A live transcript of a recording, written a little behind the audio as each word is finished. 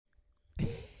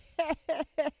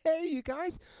Hey, you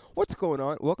guys, what's going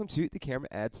on? Welcome to The Camera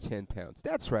Adds 10 Pounds.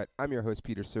 That's right, I'm your host,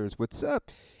 Peter Sirs. What's up?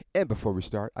 And before we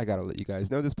start, I gotta let you guys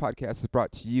know this podcast is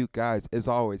brought to you guys, as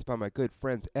always, by my good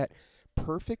friends at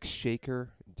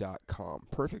PerfectShaker.com.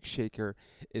 Perfect Shaker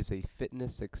is a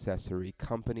fitness accessory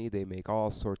company. They make all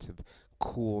sorts of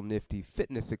cool, nifty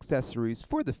fitness accessories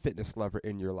for the fitness lover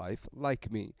in your life,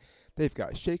 like me. They've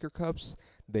got shaker cups,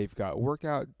 they've got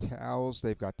workout towels,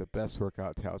 they've got the best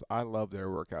workout towels. I love their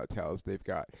workout towels. They've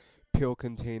got pill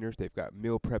containers, they've got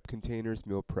meal prep containers,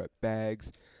 meal prep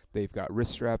bags, they've got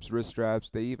wrist straps.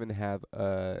 They even have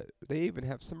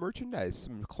some merchandise,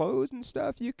 some clothes and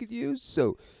stuff you could use.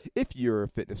 So if you're a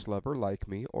fitness lover like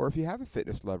me, or if you have a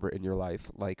fitness lover in your life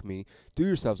like me, do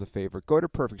yourselves a favor, go to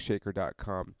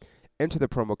perfectshaker.com, enter the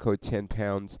promo code 10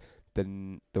 pounds.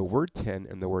 The word 10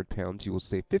 and the word pounds, you will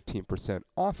save 15%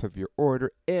 off of your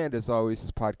order. And as always,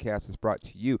 this podcast is brought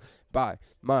to you by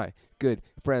my good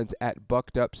friends at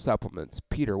Bucked Up Supplements.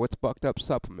 Peter, what's Bucked Up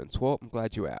Supplements? Well, I'm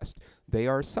glad you asked. They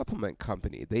are a supplement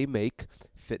company. They make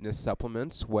fitness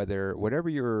supplements, whatever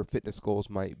your fitness goals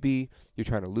might be. You're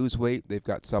trying to lose weight, they've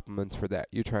got supplements for that.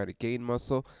 You're trying to gain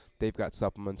muscle, they've got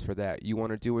supplements for that. You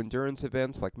want to do endurance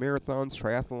events like marathons,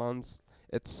 triathlons,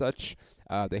 it's such,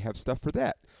 they have stuff for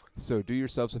that. So do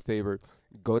yourselves a favor,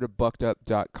 go to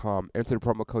buckedup.com, enter the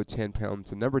promo code 10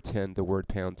 pounds, the number 10, the word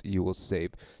pounds, you will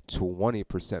save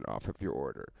 20% off of your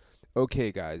order.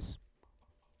 Okay, guys,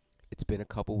 it's been a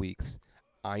couple weeks.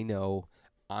 I know,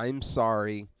 I'm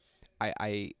sorry.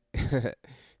 I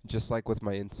just like with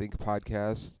my NSYNC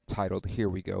podcast titled Here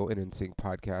We Go, an NSYNC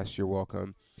podcast, you're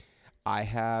welcome. I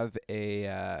have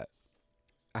a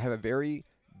very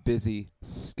busy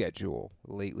schedule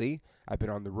lately. I've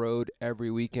been on the road every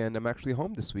weekend. I'm actually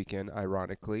home this weekend,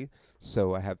 ironically,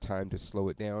 so I have time to slow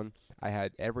it down. I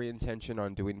had every intention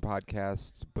on doing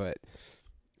podcasts, but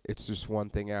it's just one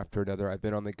thing after another. I've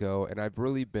been on the go, and I've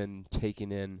really been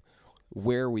taking in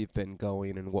where we've been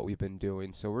going and what we've been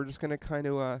doing. So we're just gonna kind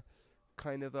of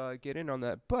get in on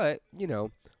that. But you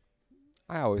know,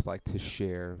 I always like to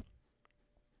share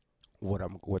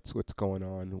what's going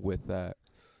on with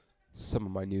some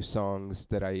of my new songs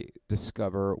that I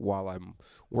discover while I'm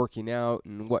working out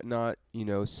and whatnot, you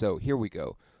know. So here we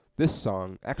go. This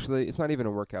song, actually, it's not even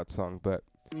a workout song, but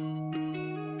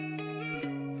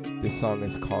this song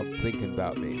is called Thinking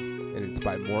About Me, and it's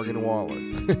by Morgan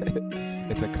Wallen.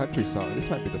 It's a country song. This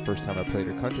might be the first time I played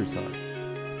a country song.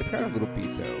 It's got a little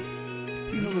beat, though.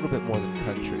 He's a little bit more than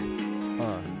country.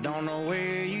 Don't know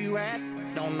where you at.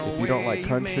 Don't know if you don't like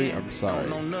country, I'm sorry.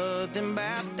 Don't know nothing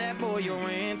about that boy you're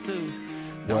into.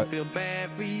 Don't feel bad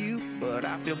for you, but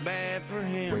I feel bad for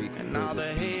him. And all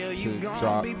the hell you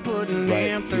gonna be putting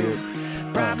him through.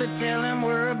 Probably tell him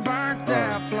we're a burnt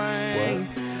out flame.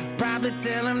 Probably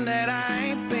tell him that I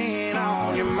ain't been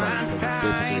on your mind.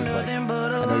 I ain't nothing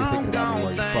but a long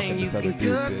gone thing. You can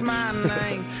cuss my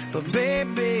name, but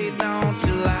baby, don't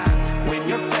you lie. When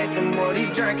you're tasting what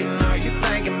he's drinking, are you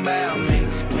thinking about me?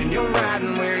 When you're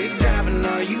riding where he's driving,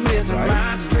 are you missing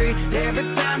my street? Every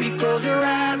time you close your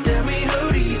eyes, tell me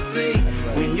who do you see?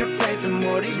 When you're tasting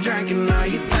what he's drinking, are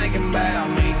you thinking about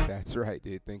me? That's right,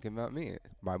 dude. Thinking About Me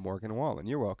by Morgan Wallen.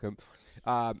 You're welcome.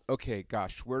 Okay,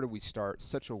 gosh, where do we start?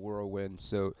 Such a whirlwind.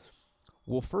 So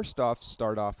we'll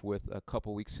start off with a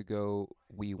couple weeks ago,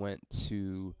 we went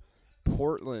to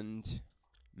Portland,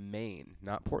 Maine.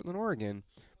 Not Portland, Oregon.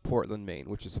 Portland, Maine,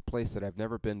 which is a place that I've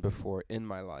never been before in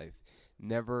my life.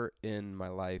 Never in my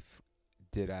life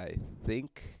did I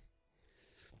think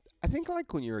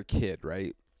like when you're a kid,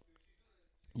 right?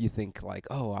 You think like,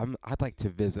 oh, I'd like to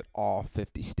visit all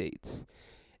 50 states.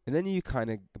 And then you kind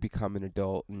of become an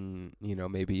adult and, you know,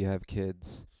 maybe you have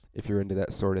kids if you're into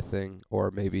that sort of thing,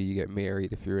 or maybe you get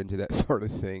married if you're into that sort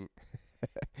of thing.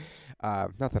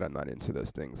 Not that I'm not into those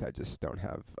things. I just don't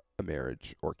have a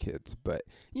marriage or kids. But,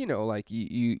 you know, like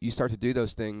you start to do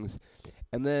those things,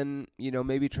 and then, you know,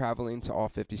 maybe traveling to all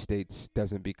 50 states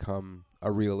doesn't become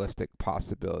a realistic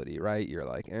possibility, right? You're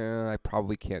like, I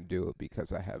probably can't do it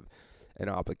because I have an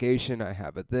obligation. I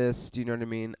have a this. Do you know what I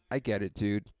mean? I get it,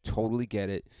 dude. Totally get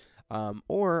it.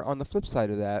 Or on the flip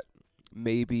side of that,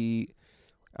 maybe,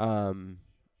 I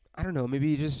don't know, maybe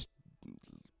you just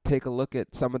take a look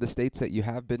at some of the states that you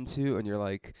have been to and you're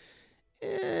like,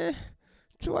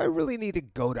 do I really need to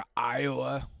go to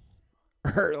Iowa?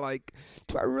 Or like,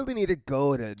 do I really need to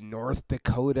go to North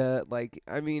Dakota? Like,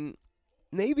 I mean,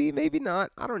 maybe not.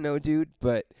 I don't know, dude.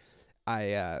 But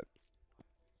I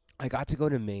got to go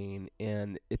to Maine,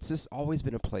 and it's just always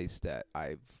been a place that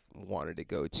I've wanted to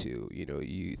go to. You know,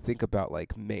 you think about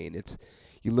like Maine. It's,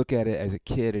 you look at it as a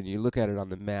kid and you look at it on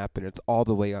the map, and it's all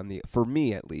the way on the, for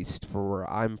me at least, for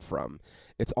where I'm from,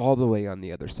 it's all the way on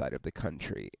the other side of the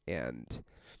country. And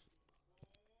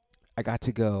I got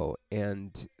to go,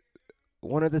 and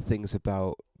one of the things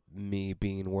about me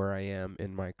being where I am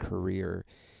in my career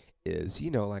is,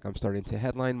 like, I'm starting to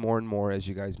headline more and more, as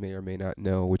you guys may or may not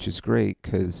know, which is great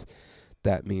because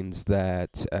that means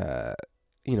that,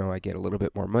 I get a little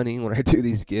bit more money when I do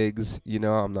these gigs.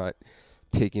 I'm not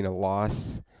taking a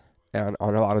loss on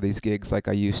a lot of these gigs like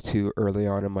I used to early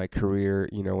on in my career,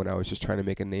 when I was just trying to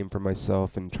make a name for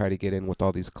myself and try to get in with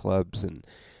all these clubs and,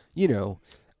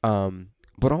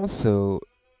 but also,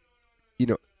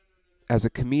 as a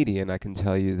comedian, I can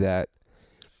tell you that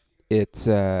it's,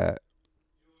 how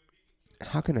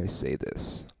can I say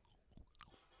this?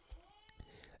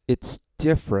 It's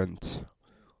different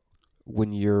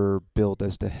when you're billed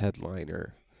as the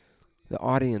headliner. The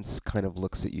audience kind of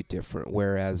looks at you different,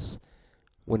 whereas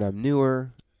when I'm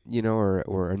newer,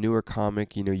 or a newer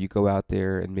comic, you go out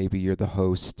there and maybe you're the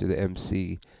host or the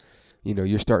MC,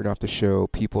 you're starting off the show,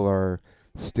 people are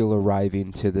still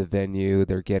arriving to the venue,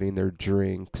 they're getting their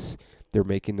drinks, they're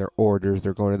making their orders,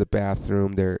 they're going to the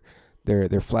bathroom, they're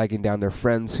flagging down their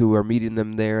friends who are meeting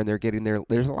them there, and they're getting there.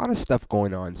 There's a lot of stuff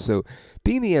going on. So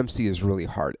being the MC is really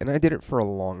hard, and I did it for a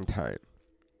long time.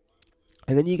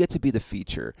 And then you get to be the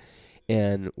feature.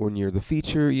 And when you're the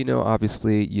feature,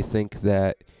 obviously you think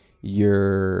that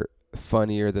you're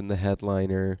funnier than the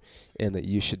headliner and that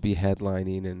you should be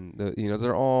headlining. And,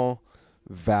 they're all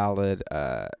valid,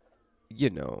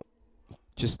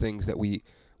 just things that we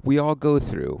all go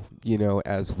through,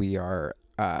 as we are,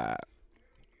 as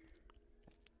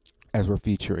we're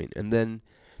featuring. And then,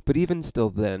 but even still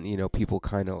then, people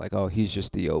kind of like, oh, he's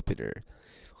just the opener.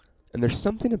 And there's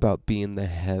something about being the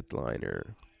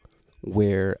headliner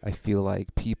where I feel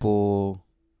like people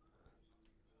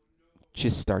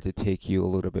just start to take you a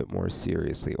little bit more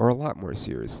seriously, or a lot more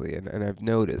seriously. And I've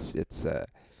noticed it's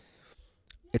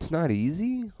not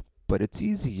easy, but it's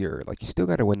easier. Like, you still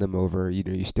got to win them over.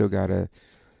 You still got to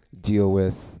deal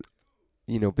with,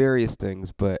 various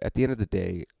things. But at the end of the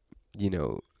day,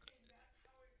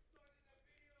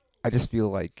 I just feel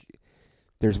like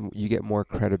you get more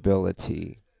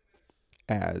credibility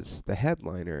as the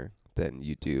headliner than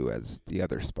you do as the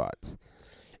other spots.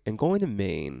 And going to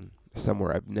Maine,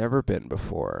 somewhere I've never been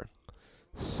before,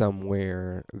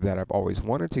 somewhere that I've always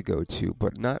wanted to go to,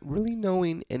 but not really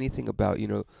knowing anything about,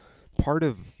 part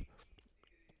of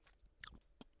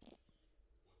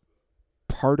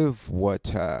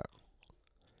what, I've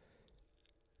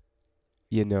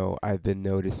been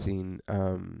noticing,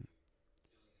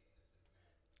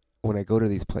 when I go to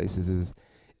these places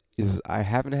is I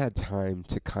haven't had time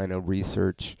to kind of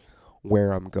research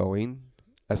where I'm going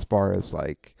as far as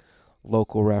like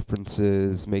local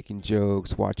references, making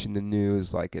jokes, watching the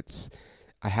news. Like,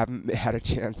 I haven't had a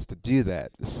chance to do that.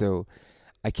 So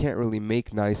I can't really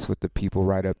make nice with the people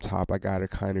right up top. I got to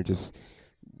kind of just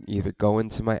either go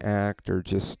into my act or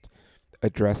just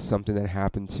address something that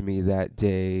happened to me that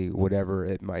day, whatever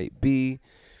it might be.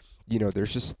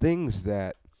 There's just things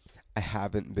that I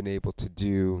haven't been able to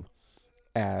do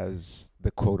as the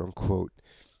quote-unquote,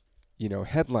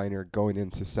 headliner going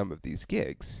into some of these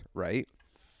gigs, right?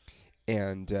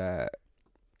 And I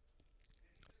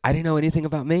didn't know anything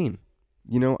about Maine.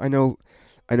 I know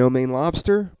Maine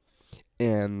lobster,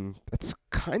 and that's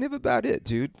kind of about it,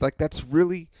 dude. Like, that's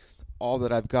really all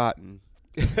that I've gotten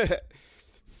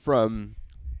from,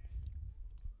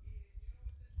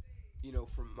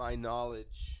 from my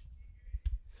knowledge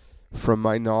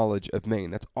of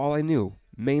Maine. That's all I knew.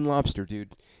 Maine lobster,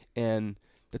 dude. And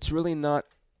that's really not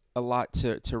a lot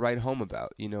to write home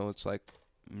about. It's like,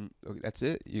 that's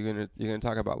it. You're gonna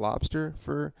talk about lobster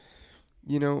for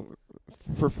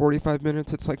 45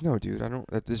 minutes. It's like, no, dude, I don't.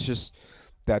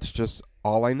 That's just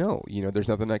all I know. There's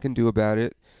nothing I can do about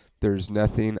it. There's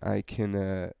nothing I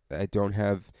can. I don't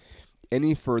have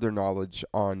any further knowledge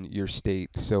on your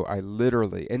state. So I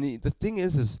literally. And the thing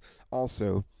is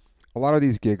also, a lot of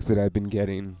these gigs that I've been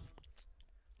getting,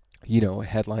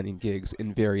 headlining gigs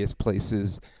in various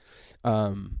places,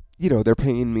 they're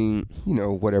paying me,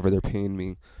 whatever they're paying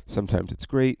me. Sometimes it's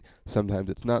great. Sometimes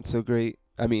it's not so great.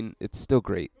 I mean, it's still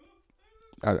great.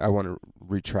 I want to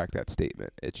retract that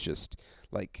statement. It's just,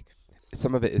 like,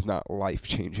 some of it is not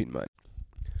life-changing money.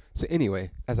 So anyway,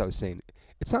 as I was saying,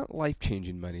 it's not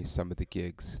life-changing money, some of the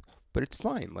gigs, but it's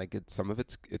fine. Like,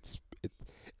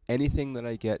 anything that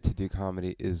I get to do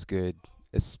comedy is good,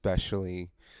 especially,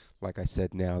 like I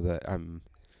said, now that I'm,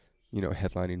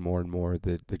 headlining more and more,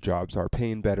 the jobs are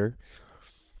paying better,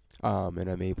 and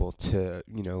I'm able to,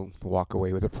 walk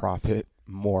away with a profit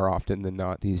more often than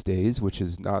not these days, which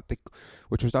was not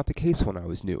the case when I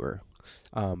was newer.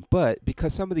 But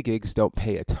because some of the gigs don't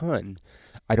pay a ton,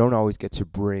 I don't always get to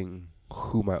bring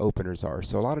who my openers are.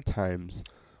 So a lot of times,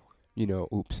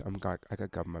 oops, I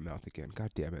got gum in my mouth again.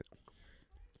 God damn it.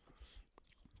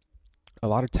 A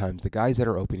lot of times, the guys that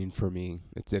are opening for me,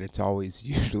 it's always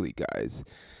usually guys.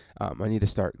 I need to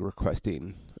start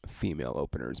requesting female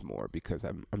openers more because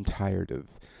I'm tired of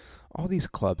all these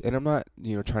clubs, and I'm not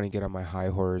trying to get on my high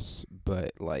horse,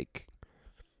 but like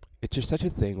it's just such a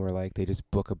thing where like they just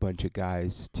book a bunch of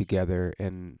guys together,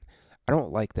 and I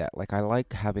don't like that. Like I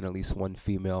like having at least one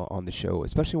female on the show,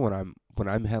 especially when I'm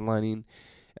headlining,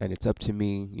 and it's up to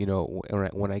me.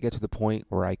 When I get to the point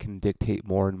where I can dictate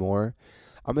more and more,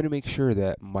 I'm gonna make sure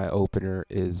that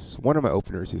one of my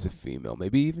openers is a female,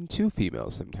 maybe even two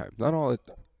females sometimes. Not all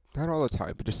the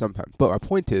time, but just sometimes. But my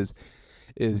point is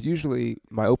usually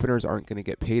my openers aren't gonna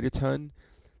get paid a ton,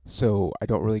 so I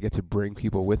don't really get to bring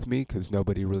people with me because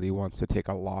nobody really wants to take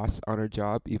a loss on a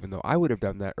job, even though I would have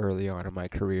done that early on in my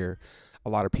career. A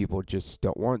lot of people just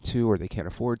don't want to or they can't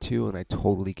afford to, and I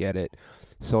totally get it.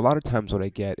 So a lot of times what I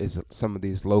get is some of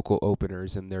these local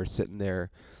openers, and they're sitting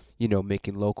there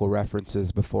making local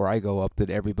references before I go up that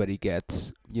everybody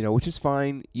gets, which is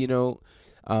fine.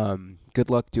 Good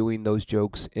luck doing those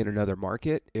jokes in another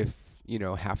market if,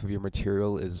 half of your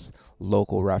material is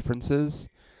local references.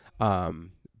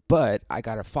 But I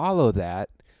got to follow that,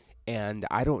 and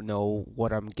I don't know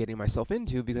what I'm getting myself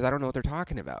into because I don't know what they're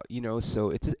talking about, so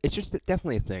it's just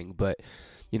definitely a thing. But,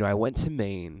 I went to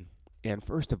Maine, and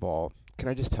first of all, can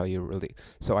I just tell you really,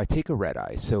 so I take a red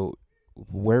eye. So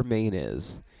where Maine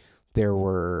is, there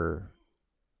were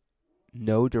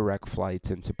no direct flights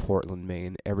into Portland,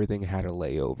 Maine. Everything had a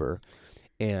layover,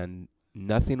 and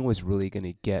nothing was really going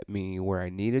to get me where I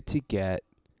needed to get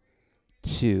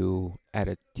to at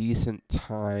a decent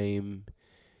time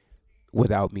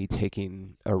without me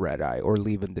taking a red eye or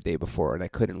leaving the day before. And I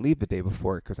couldn't leave the day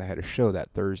before because I had a show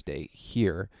that Thursday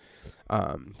here,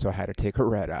 so I had to take a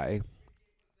red eye.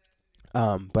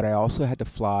 But I also had to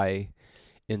fly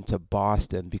into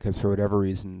Boston because for whatever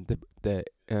reason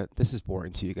this is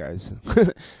boring to you guys.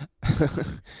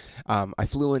 I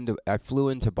flew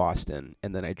into Boston,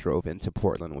 and then I drove into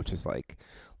Portland, which is like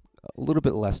a little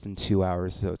bit less than 2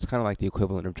 hours. So it's kind of like the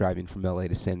equivalent of driving from LA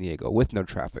to San Diego with no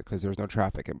traffic, because there's no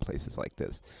traffic in places like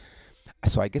this.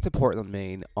 So I get to Portland,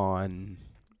 Maine on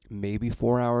maybe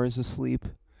 4 hours of sleep,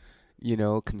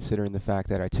 considering the fact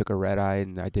that I took a red eye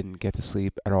and I didn't get to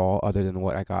sleep at all other than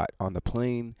what I got on the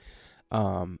plane.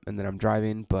 And then I'm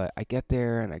driving, but I get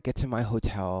there and I get to my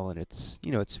hotel, and it's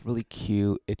really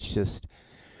cute. It's just,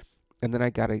 and then I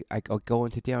go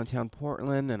into downtown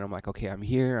Portland, and I'm like, okay, I'm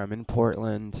here, I'm in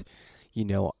Portland.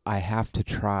 I have to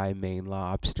try Maine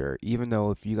lobster, even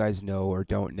though if you guys know or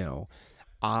don't know,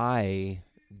 I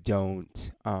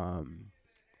don't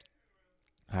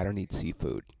eat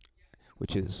seafood,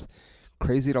 which is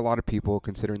crazy to a lot of people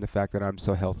considering the fact that I'm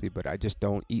so healthy, but I just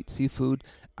don't eat seafood.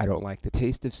 I don't like the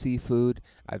taste of seafood.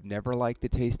 I've never liked the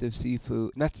taste of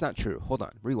seafood. That's not true. Hold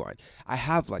on. Rewind. I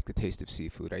have liked the taste of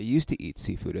seafood. I used to eat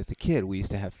seafood as a kid. We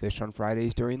used to have fish on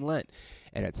Fridays during Lent.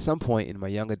 And at some point in my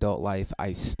young adult life,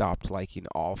 I stopped liking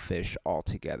all fish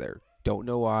altogether. Don't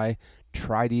know why.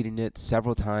 Tried eating it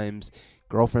several times.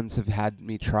 Girlfriends have had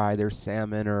me try their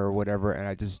salmon or whatever, and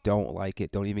I just don't like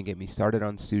it. Don't even get me started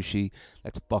on sushi.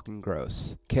 That's fucking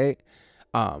gross. Okay?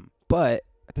 But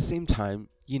at the same time,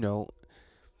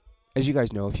 as you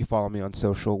guys know, if you follow me on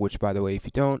social, which, by the way, if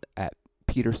you don't, at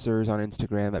Peter Sirs on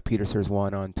Instagram, at Peter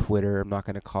Sirs1 on Twitter, I'm not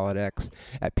going to call it X,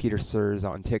 at Peter Sirs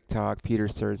on TikTok, Peter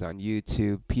Sirs on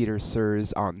YouTube, Peter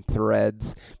Sirs on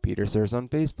Threads, Peter Sirs on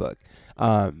Facebook.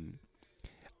 I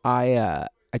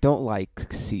don't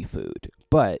like seafood,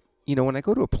 but, when I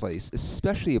go to a place,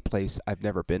 especially a place I've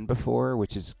never been before,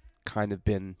 which has kind of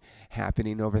been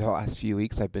happening over the last few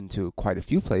weeks, I've been to quite a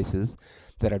few places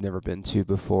that I've never been to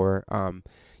before.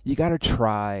 You got to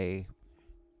try,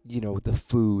 the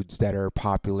foods that are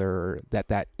popular,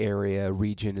 that area,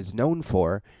 region is known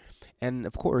for. And,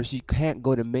 of course, you can't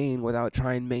go to Maine without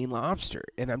trying Maine lobster.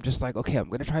 And I'm just like, okay, I'm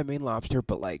going to try Maine lobster,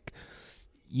 but, like,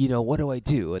 what do I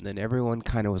do? And then everyone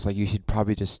kind of was like, you should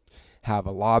probably just have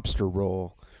a lobster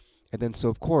roll. And then, so,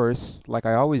 of course, like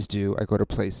I always do, I go to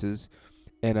places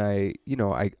and I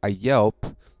Yelp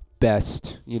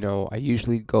best, I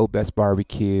usually go best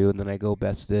barbecue, and then I go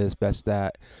best this, best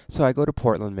that. So I go to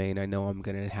Portland, Maine. I know I'm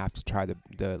going to have to try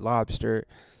the lobster,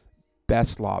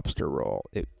 best lobster roll.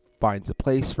 It finds a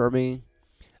place for me.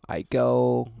 I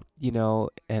go,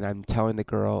 and I'm telling the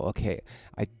girl, okay,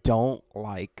 I don't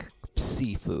like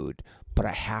seafood, but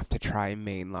I have to try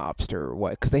Maine lobster.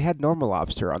 What? Because they had normal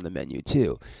lobster on the menu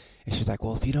too. And she's like,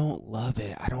 well, if you don't love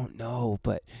it, I don't know,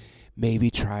 but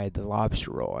maybe try the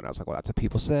lobster roll. And I was like, well, that's what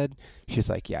people said. She's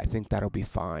like, yeah, I think that'll be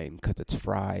fine because it's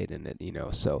fried and it,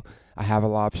 so I have a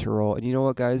lobster roll. And you know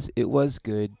what, guys? It was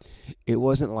good. It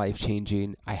wasn't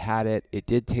life-changing. I had it. It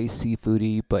did taste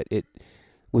seafoody, but it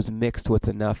was mixed with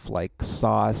enough like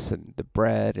sauce and the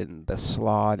bread and the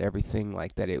slaw and everything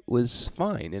like that. It was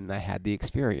fine. And I had the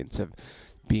experience of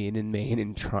being in Maine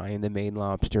and trying the Maine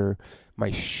lobster.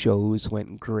 My shows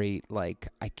went great. Like,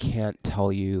 I can't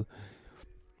tell you.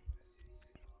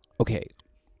 Okay,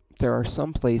 there are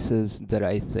some places that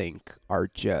I think are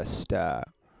just, the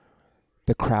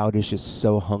crowd is just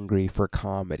so hungry for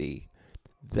comedy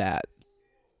that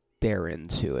they're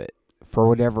into it for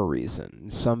whatever reason.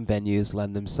 Some venues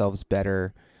lend themselves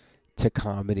better to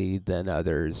comedy than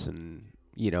others and,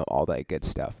 all that good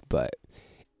stuff. But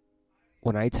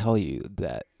when I tell you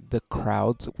that the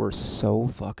crowds were so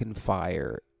fucking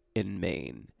fire in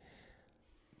Maine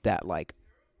that, like,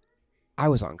 I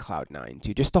was on cloud nine,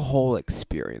 dude. Just the whole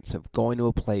experience of going to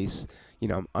a place,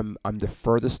 I'm the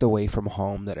furthest away from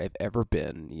home that I've ever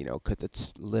been, because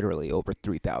it's literally over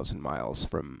 3,000 miles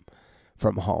from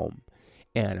home.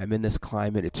 And I'm in this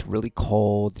climate. It's really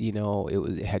cold,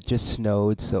 it had just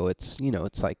snowed, so it's,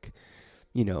 it's like,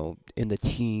 in the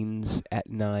teens at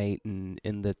night, and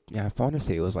I want to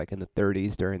say it was like in the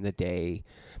 30s during the day.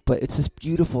 But it's this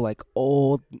beautiful, like,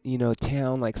 old,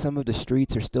 town. Like, some of the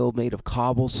streets are still made of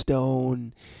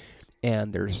cobblestone.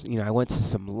 And there's, I went to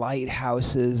some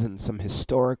lighthouses and some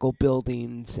historical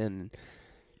buildings. And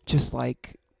just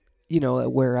like,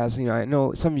 whereas, I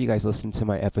know some of you guys listened to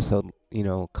my episode,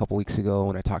 a couple weeks ago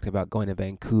when I talked about going to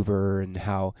Vancouver and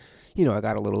how, I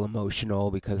got a little emotional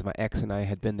because my ex and I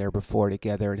had been there before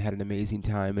together and had an amazing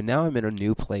time. And now I'm in a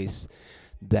new place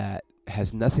that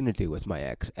has nothing to do with my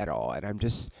ex at all. And I'm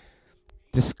just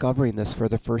discovering this for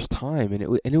the first time. And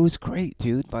it was great,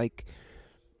 dude. Like,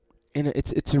 and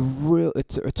it's a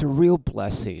real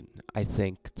blessing, I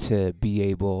think, to be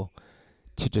able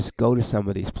to just go to some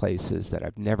of these places that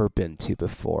I've never been to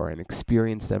before and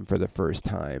experience them for the first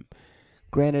time.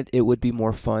 Granted, it would be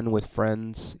more fun with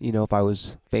friends, if I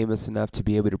was famous enough to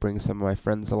be able to bring some of my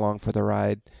friends along for the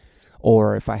ride,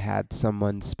 or if I had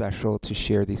someone special to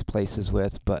share these places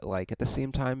with. But, like, at the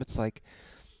same time, it's like,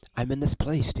 I'm in this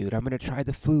place, dude. I'm going to try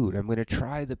the food. I'm going to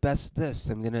try the best this.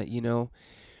 I'm going to,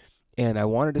 and I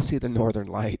wanted to see the Northern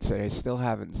Lights, and I still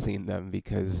haven't seen them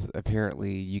because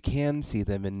apparently you can see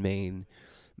them in Maine,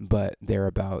 but they're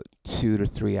about 2 to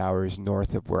 3 hours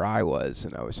north of where I was.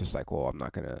 And I was just like, well, I'm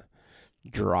not going to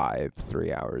drive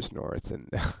 3 hours north. And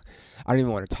I don't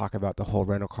even want to talk about the whole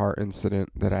rental car incident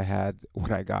that I had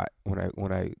when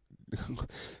I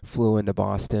flew into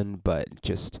Boston. But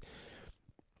just,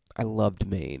 I loved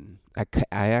Maine. I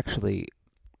actually,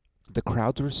 the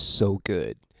crowds were so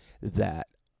good that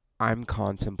I'm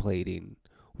contemplating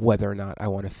whether or not I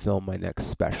want to film my next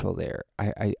special there.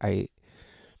 I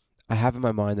have in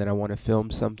my mind that I want to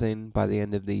film something by the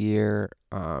end of the year,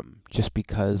 just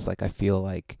because, like, I feel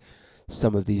like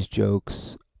some of these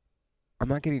jokes, I'm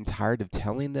not getting tired of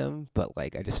telling them, but,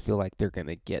 like, I just feel like they're going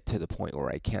to get to the point where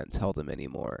I can't tell them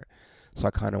anymore. So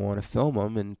I kind of want to film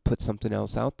them and put something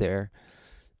else out there.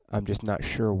 I'm just not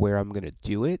sure where I'm going to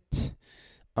do it.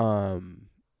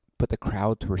 But the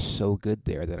crowds were so good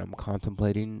there that I'm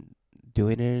contemplating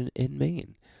doing it in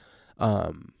Maine.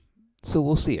 So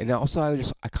we'll see. And also,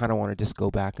 I kind of want to just go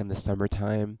back in the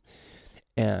summertime.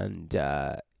 And,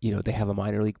 they have a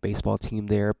minor league baseball team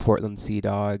there, Portland Sea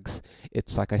Dogs.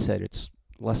 It's, like I said, it's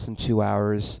less than 2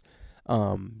 hours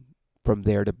from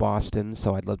there to Boston.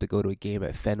 So I'd love to go to a game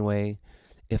at Fenway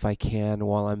if I can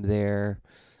while I'm there.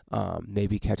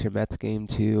 Maybe catch a Mets game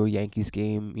too, Yankees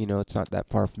game. It's not that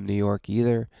far from New York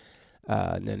either.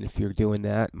 And then if you're doing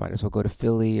that, might as well go to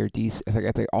Philly or DC.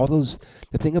 I think all those.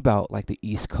 The thing about, like, the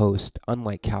East Coast,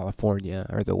 unlike California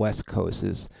or the West Coast,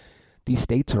 is these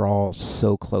states are all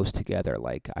so close together.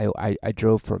 Like, I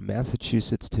drove from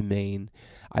Massachusetts to Maine.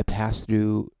 I passed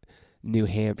through New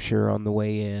Hampshire on the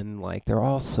way in. Like, they're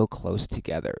all so close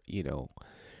together,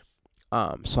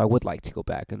 So I would like to go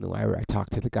back. And I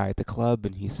talked to the guy at the club,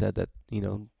 and he said that,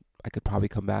 I could probably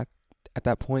come back at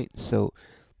that point. So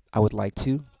I would like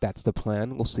to. That's the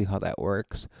plan. We'll see how that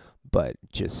works. But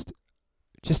just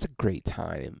a great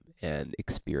time and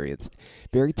experience.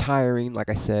 Very tiring. Like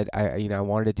I said, I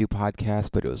wanted to do podcasts,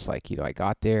 but it was like, I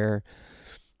got there,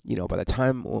 by the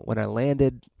time when I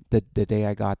landed, the day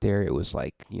I got there, it was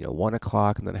like, 1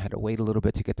 o'clock, and then I had to wait a little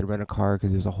bit to get the rental car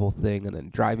because there's a whole thing, and then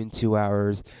driving 2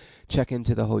 hours, check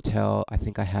into the hotel. I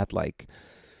think I had like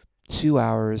 2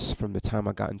 hours from the time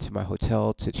I got into my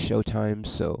hotel to showtime,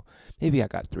 so maybe I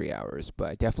got 3 hours, but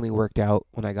I definitely worked out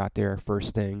when I got there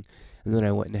first thing, and then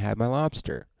I went and had my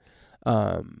lobster.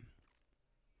 Right?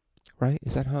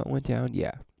 Is that how it went down?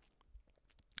 Yeah.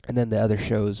 And then the other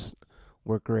shows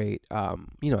were great. I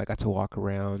got to walk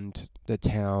around the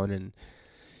town and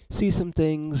see some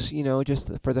things,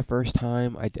 just for the first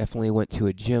time. I definitely went to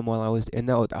a gym while I was, and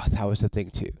that was the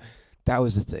thing too. That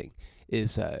was the thing,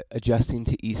 is adjusting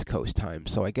to East Coast time.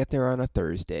 So I get there on a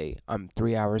Thursday. I'm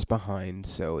 3 hours behind,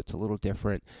 so it's a little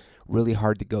different. Really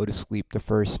hard to go to sleep the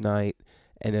first night.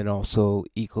 And then also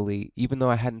equally, even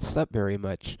though I hadn't slept very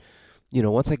much,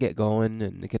 once I get going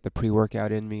and get the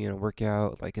pre-workout in me and work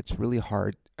out, it's really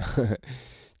hard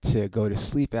to go to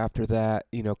sleep after that,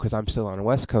 because I'm still on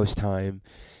West Coast time.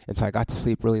 And so I got to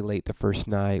sleep really late the first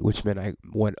night, which meant I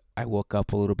woke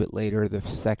up a little bit later the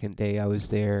second day I was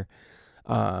there.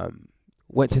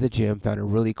 Went to the gym, found a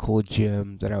really cool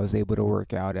gym that I was able to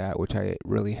work out at, which I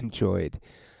really enjoyed.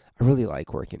 I really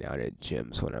like working out at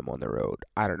gyms when I'm on the road.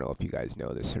 I don't know if you guys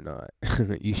know this or not.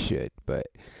 You should, but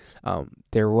I'm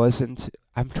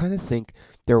trying to think,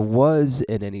 there was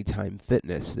an Anytime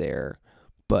Fitness there,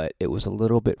 but it was a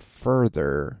little bit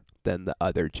further than the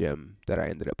other gym that I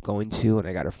ended up going to, and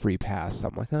I got a free pass. So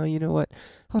I'm like, oh, you know what?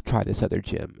 I'll try this other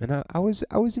gym, and I was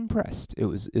impressed. It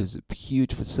was a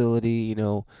huge facility,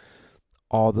 all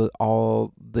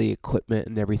the equipment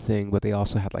and everything, but they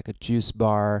also had a juice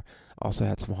bar. Also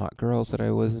had some hot girls that I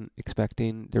wasn't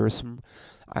expecting. There was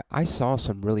I saw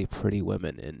some really pretty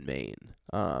women in Maine.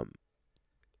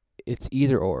 It's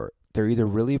either or. They're either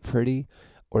really pretty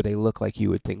or they look like you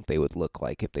would think they would look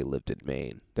like if they lived in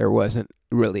Maine. There wasn't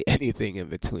really anything in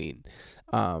between.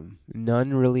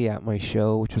 None really at my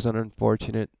show, which was an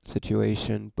unfortunate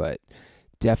situation, but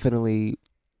definitely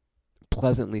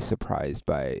pleasantly surprised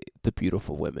by the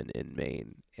beautiful women in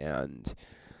Maine. And,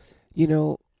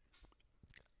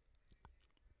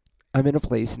 I'm in a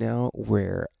place now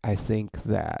where I think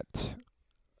that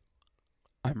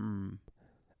I am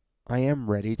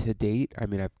ready to date. I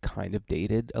mean, I've kind of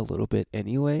dated a little bit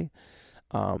anyway.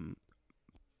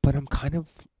 But I'm kind of,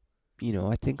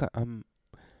 I think I'm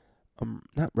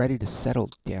not ready to settle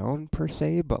down per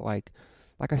se, but like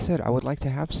I said, I would like to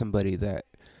have somebody that,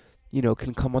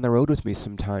 can come on the road with me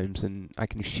sometimes, and I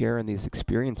can share in these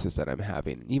experiences that I'm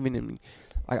having. Even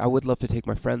I would love to take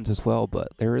my friends as well, but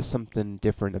there is something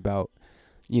different about,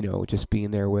 just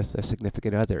being there with a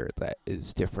significant other that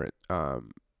is different.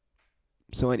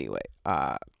 So anyway,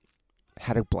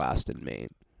 had a blast in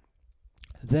Maine.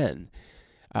 Then,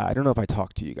 I don't know if I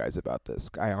talked to you guys about this.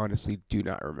 I honestly do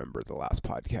not remember the last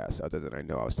podcast, other than I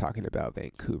know I was talking about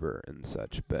Vancouver and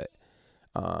such. But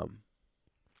I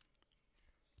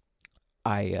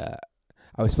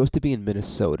was supposed to be in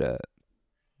Minnesota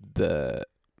the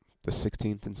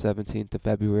 16th and 17th of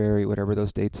February, whatever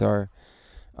those dates are.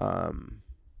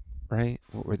 Right?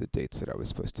 What were the dates that I was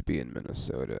supposed to be in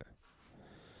Minnesota?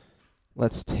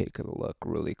 Let's take a look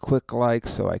really quick,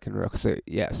 so I can...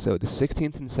 So the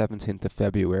 16th and 17th of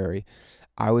February,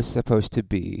 I was supposed to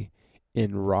be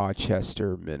in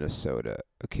Rochester, Minnesota.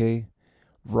 Okay?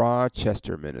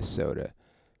 Rochester, Minnesota.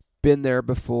 Been there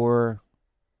before.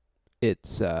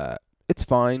 It's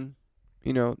fine.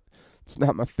 It's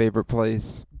not my favorite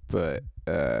place, but,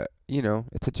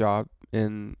 it's a job,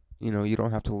 and, you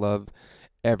don't have to love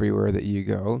everywhere that you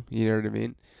go. You know what I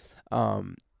mean?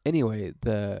 Anyway,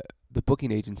 the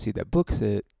booking agency that books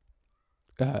it,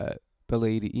 the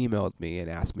lady emailed me and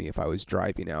asked me if I was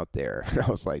driving out there. And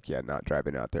I was like, yeah, not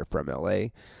driving out there from LA.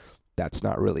 That's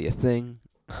not really a thing.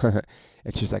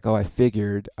 And she's like, oh, I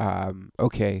figured.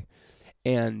 Okay.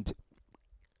 And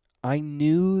I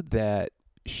knew that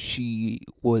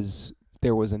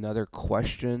there was another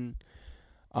question.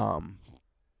 I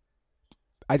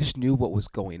just knew what was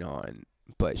going on,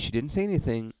 but she didn't say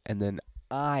anything. And then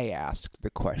I asked the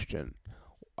question,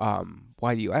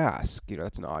 why do you ask?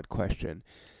 That's an odd question.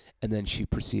 And then she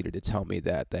proceeded to tell me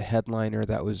that the headliner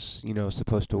that was,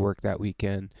 supposed to work that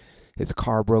weekend, his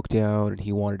car broke down and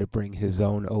he wanted to bring his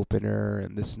own opener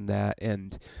and this and that.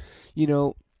 And,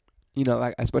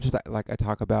 like as much as I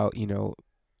talk about,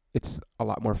 it's a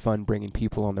lot more fun bringing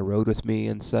people on the road with me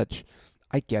and such.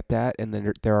 I get that. And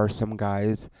then there are some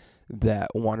guys that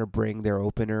want to bring their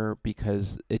opener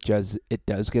because it does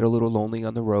get a little lonely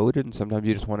on the road, and sometimes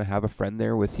you just want to have a friend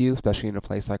there with you, especially in a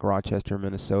place like Rochester,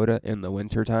 Minnesota in the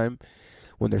wintertime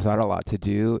when there's not a lot to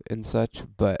do and such.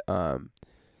 But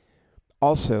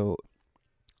also,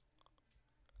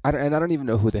 I don't even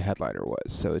know who the headliner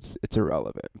was, so it's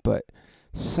irrelevant. But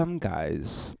some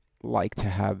guys like to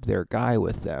have their guy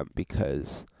with them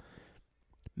because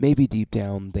maybe deep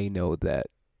down they know that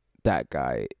that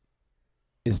guy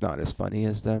is not as funny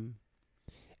as them.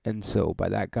 And so by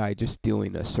that guy just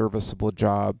doing a serviceable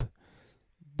job,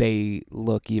 they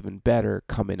look even better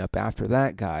coming up after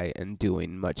that guy and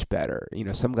doing much better.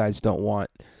 Some guys don't want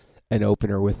an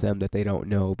opener with them that they don't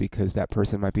know because that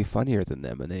person might be funnier than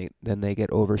them, and then they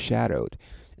get overshadowed.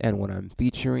 And when I'm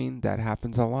featuring, that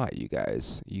happens a lot, you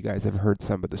guys. You guys have heard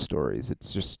some of the stories.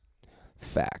 It's just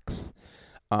facts.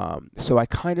 So I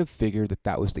kind of figured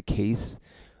that was the case,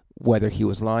 whether he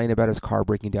was lying about his car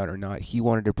breaking down or not. He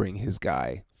wanted to bring his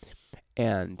guy.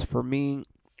 And for me,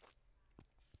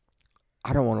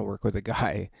 I don't want to work with a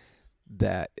guy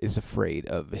that is afraid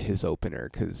of his opener,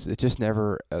 because it's just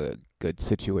never a good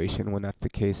situation when that's the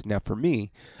case. Now, for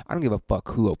me, I don't give a fuck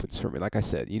who opens for me. Like I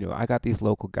said, I got these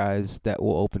local guys that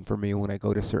will open for me when I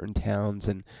go to certain towns,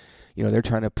 and they're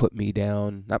trying to put me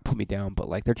down, not put me down, but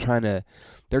like they're trying to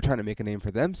make a name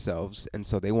for themselves, and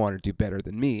so they want to do better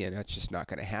than me, and that's just not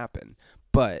going to happen.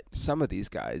 But some of these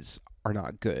guys are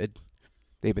not good.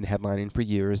 They've been headlining for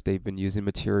years. They've been using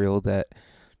material that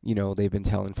they've been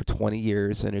telling for 20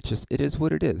 years, and it is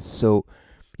what it is. So,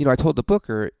 I told the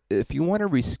booker, if you want to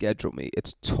reschedule me,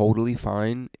 it's totally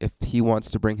fine. If he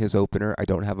wants to bring his opener, I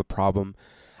don't have a problem.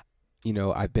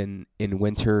 I've been in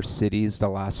winter cities the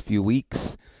last few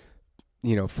weeks.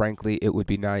 Frankly, it would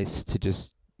be nice to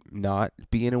just not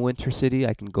be in a winter city.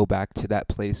 I can go back to that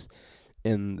place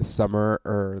in the summer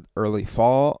or early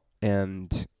fall,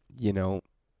 and,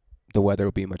 the weather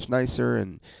will be much nicer.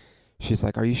 And she's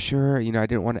like, are you sure? I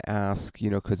didn't want to ask,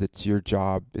 because it's your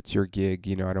job, it's your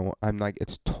gig, I'm like,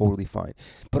 it's totally fine.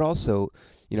 But also,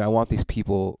 I want these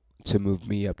people to move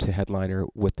me up to headliner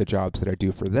with the jobs that I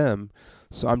do for them.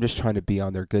 So I'm just trying to be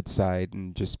on their good side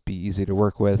and just be easy to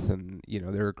work with. And,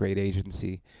 they're a great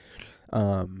agency.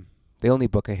 They only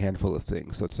book a handful of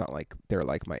things, so it's not like they're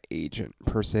like my agent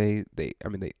per se. They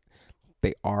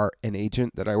are an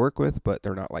agent that I work with, but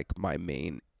they're not like my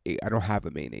main. I don't have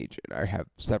a main agent. I have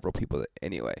several people that,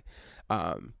 anyway.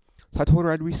 So I told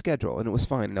her I'd reschedule, and it was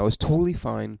fine. And I was totally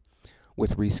fine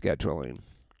with rescheduling.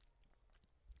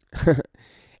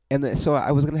 And then, so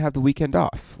I was going to have the weekend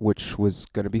off, which was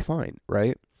going to be fine,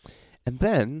 right? And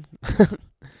then,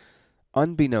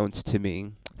 unbeknownst to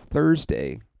me,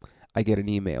 Thursday, I get an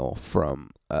email from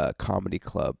a comedy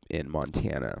club in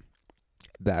Montana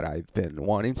that I've been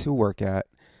wanting to work at,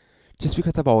 just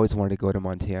because I've always wanted to go to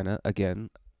Montana. Again,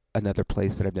 another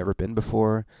place that I've never been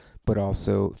before, but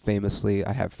also famously,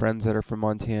 I have friends that are from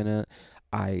Montana.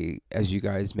 I, as you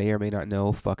guys may or may not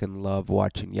know, fucking love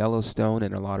watching Yellowstone,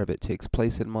 and a lot of it takes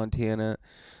place in Montana.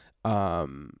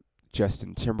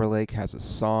 Justin Timberlake has a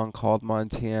song called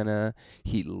Montana.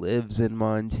 He lives in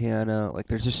Montana. Like,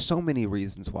 there's just so many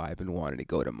reasons why I've been wanting to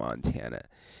go to Montana.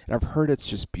 And I've heard it's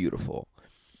just beautiful.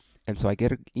 And so I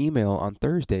get an email on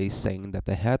Thursday saying that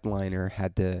the headliner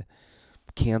had to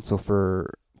cancel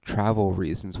for travel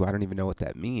reasons. Well, I don't even know what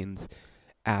that means.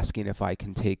 Asking if I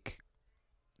can take,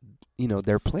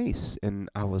 their place. And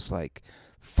I was like,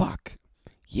 fuck,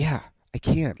 yeah, I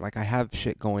can. Like, I have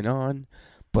shit going on,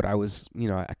 but I was,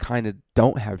 I kind of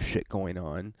don't have shit going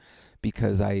on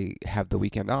because I have the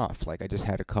weekend off. Like, I just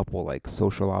had a couple, like,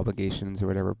 social obligations or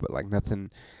whatever, but, like, nothing,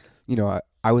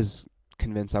 I was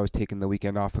convinced I was taking the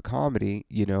weekend off of comedy,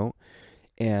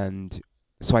 and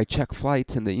so I check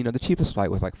flights, and the cheapest flight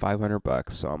was like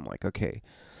 $500. So I'm like, okay,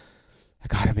 I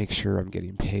gotta make sure I'm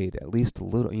getting paid at least a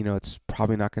little. It's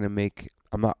probably not gonna make.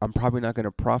 I'm probably not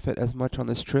gonna profit as much on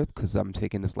this trip because I'm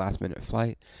taking this last minute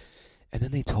flight. And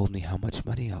then they told me how much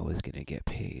money I was gonna get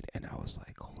paid, and I was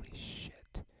like, holy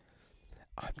shit,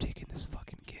 I'm taking this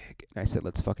fucking gig. And I said,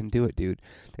 let's fucking do it, dude.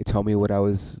 They told me what I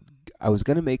was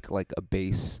gonna make, like a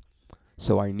base,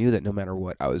 so I knew that no matter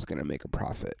what, I was gonna make a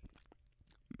profit.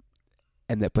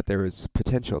 But there was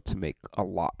potential to make a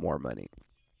lot more money.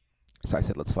 So I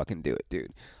said, let's fucking do it,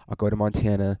 dude. I'll go to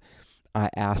Montana. I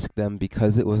asked them,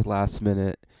 because it was last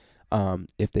minute,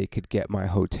 if they could get my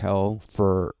hotel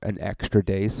for an extra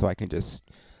day, so I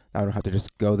don't have to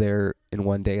just go there in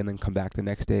one day and then come back the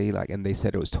next day. And they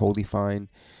said it was totally fine.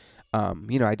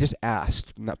 I just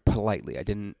asked, not politely. I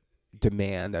didn't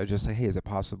demand. I was just like, hey, is it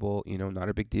possible? Not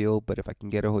a big deal, but if I can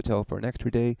get a hotel for an extra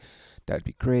day, that'd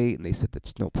be great. And they said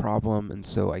that's no problem. And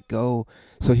so I go.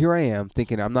 So here I am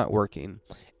thinking I'm not working,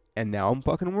 and now I'm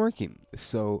fucking working.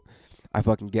 So I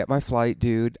fucking get my flight,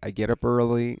 dude. I get up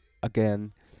early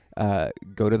again,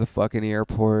 go to the fucking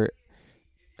airport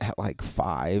at like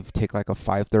 5, take like a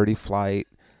 5:30 flight.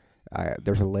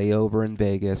 There's a layover in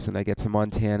Vegas, and I get to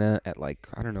Montana at like,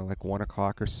 I don't know, like 1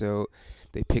 o'clock or so.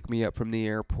 They pick me up from the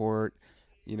airport.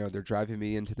 They're driving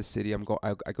me into the city. I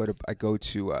go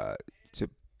to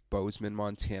Bozeman,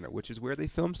 Montana, which is where they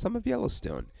filmed some of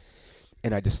Yellowstone.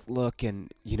 And I just look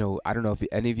and, I don't know if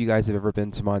any of you guys have ever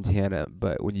been to Montana,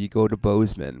 but when you go to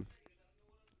Bozeman,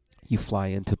 you fly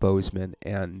into Bozeman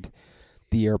and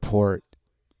the airport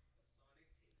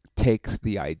takes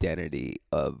the identity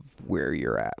of where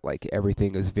you're at. Like,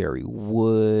 everything is very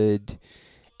wood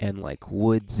and like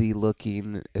woodsy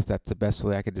looking, if that's the best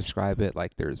way I could describe it.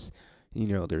 Like, there's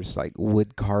like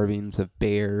wood carvings of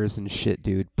bears and shit,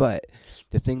 dude. But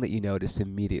the thing that you notice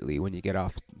immediately when you get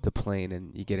off the plane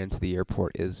and you get into the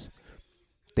airport is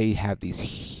they have these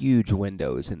huge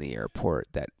windows in the airport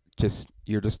that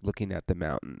you're just looking at the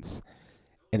mountains,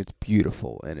 and it's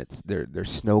beautiful. And they're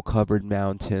snow-covered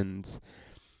mountains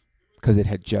because it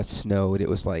had just snowed. It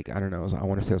was like, I don't know, I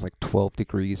want to say it was like 12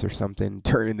 degrees or something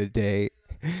during the day.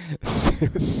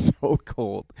 It was so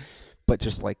cold. But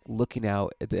just like looking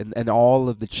out and all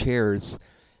of the chairs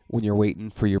when you're waiting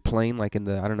for your plane, like in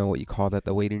the, I don't know what you call that,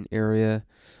 the waiting area,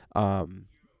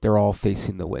 they're all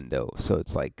facing the window. So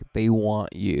it's like they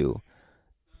want you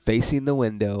facing the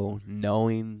window,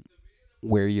 knowing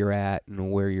where you're at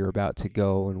and where you're about to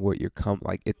go and what you're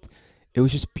like it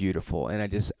was just beautiful. And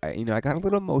I got a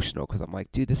little emotional because I'm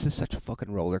like, dude, this is such a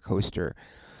fucking roller coaster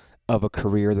of a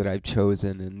career that I've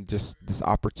chosen, and just this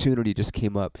opportunity just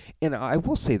came up. And I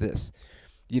will say this,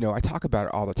 I talk about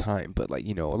it all the time, but like,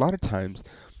 a lot of times,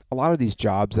 a lot of these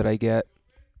jobs that I get,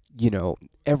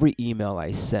 every email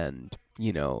I send,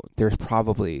 there's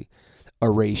probably a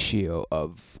ratio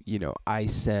of, I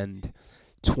send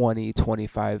 20,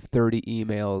 25, 30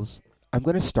 emails. I'm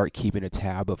going to start keeping a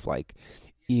tab of like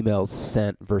emails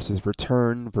sent versus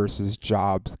return versus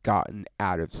jobs gotten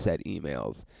out of said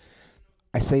emails.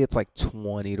 I say it's like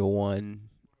 20 to 1,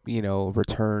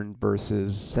 return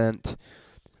versus sent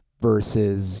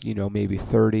versus, maybe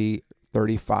 30,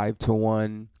 35 to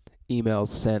 1 emails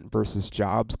sent versus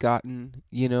jobs gotten,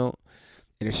 and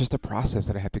it's just a process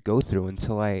that I have to go through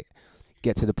until I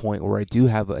get to the point where I do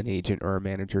have an agent or a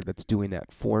manager that's doing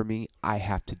that for me. I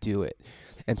have to do it.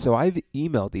 And so I've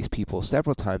emailed these people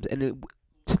several times, and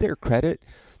to their credit,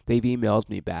 they've emailed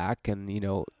me back, and,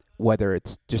 whether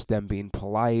it's just them being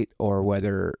polite or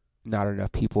whether not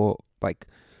enough people, like,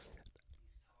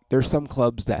 there's some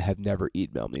clubs that have never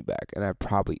emailed me back, and I've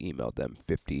probably emailed them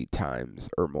 50 times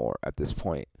or more at this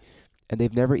point, and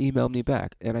they've never emailed me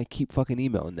back, and I keep fucking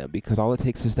emailing them because all it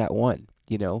takes is that one,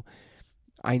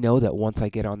 I know that once I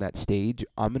get on that stage,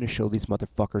 I'm going to show these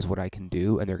motherfuckers what I can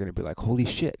do, and they're going to be like, holy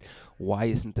shit, why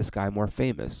isn't this guy more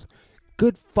famous?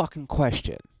 Good fucking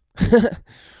question.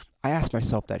 I ask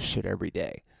myself that shit every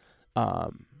day.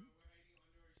 But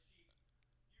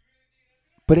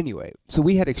anyway, so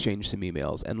we had exchanged some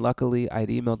emails, and luckily I had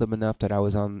emailed them enough that I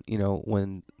was on,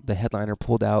 when the headliner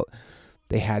pulled out,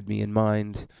 they had me in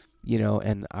mind,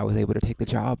 and I was able to take the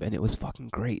job, and it was fucking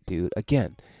great, dude.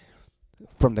 Again,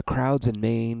 from the crowds in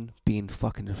Maine being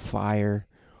fucking fire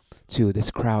to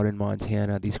this crowd in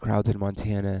Montana, these crowds in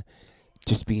Montana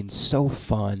just being so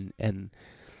fun. And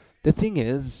the thing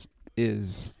is,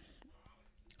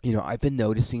 I've been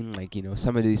noticing, like,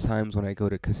 some of these times when I go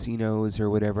to casinos or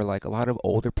whatever, like, a lot of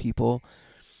older people,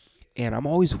 and I'm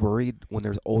always worried when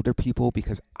there's older people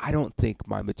because I don't think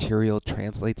my material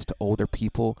translates to older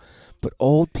people, but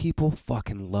old people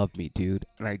fucking love me, dude,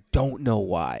 and I don't know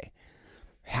why.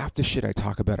 Half the shit I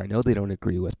talk about, I know they don't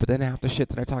agree with, but then half the shit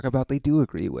that I talk about, they do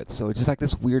agree with. So it's just like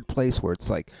this weird place where it's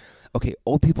like, okay,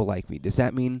 old people like me. Does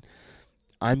that mean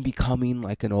I'm becoming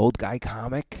like an old guy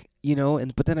comic,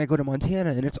 but then I go to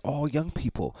Montana and it's all young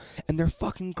people and they're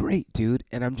fucking great, dude.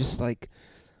 And I'm just like,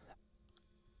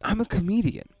 I'm a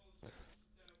comedian.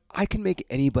 I can make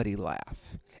anybody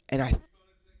laugh. And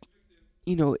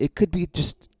it could be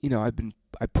just,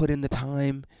 I put in the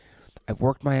time. I've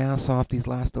worked my ass off these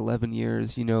last 11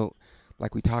 years,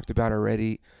 like we talked about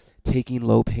already, taking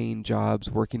low-paying jobs,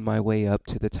 working my way up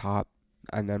to the top.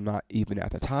 And I'm not even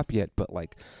at the top yet, but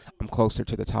like I'm closer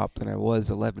to the top than I was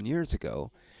 11 years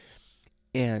ago.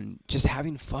 And just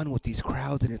having fun with these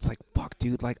crowds, and it's like, fuck,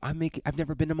 dude, like I've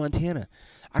never been to Montana.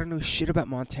 I don't know shit about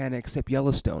Montana except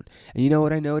Yellowstone. And you know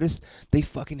what I noticed? They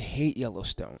fucking hate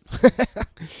Yellowstone.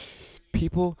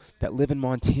 People that live in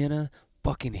Montana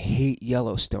fucking hate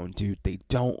Yellowstone, dude. They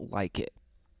don't like it.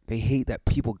 They hate that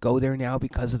people go there now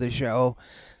because of the show.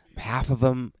 Half of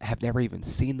them have never even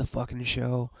seen the fucking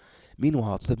show.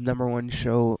 Meanwhile, it's the #1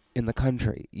 show in the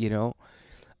country,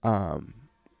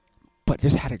 But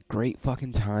just had a great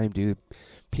fucking time, dude.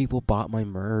 People bought my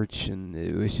merch, and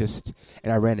it was just...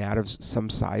 And I ran out of some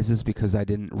sizes because I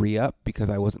didn't re-up because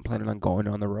I wasn't planning on going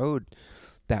on the road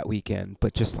that weekend.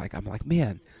 But just like, I'm like,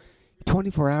 man,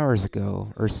 24 hours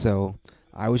ago or so,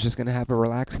 I was just going to have a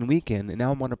relaxing weekend, and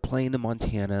now I'm on a plane to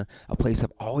Montana, a place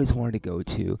I've always wanted to go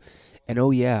to. And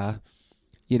oh yeah,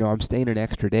 I'm staying an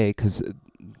extra day because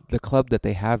the club that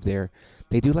they have there,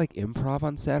 they do like improv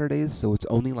on Saturdays, so it's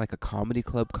only like a comedy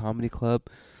club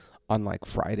on like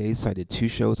Fridays. So I did 2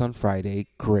 shows on Friday.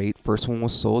 Great. First one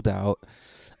was sold out.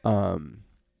 Um,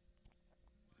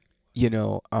 you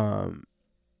know,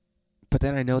 but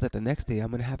then I know that the next day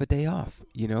I'm going to have a day off.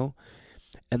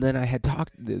 And then I had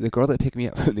talked, the girl that picked me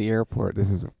up from the airport, this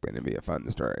is going to be a fun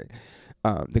story.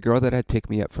 The girl that had picked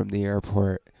me up from the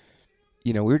airport,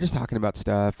 we were just talking about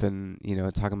stuff and,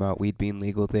 talking about weed being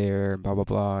legal there and blah, blah,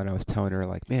 blah. And I was telling her,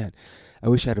 like, man, I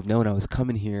wish I'd have known I was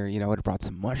coming here. I would have brought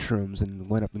some mushrooms and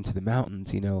went up into the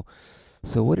mountains.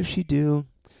 So what does she do?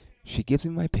 She gives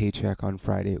me my paycheck on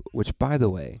Friday, which, by the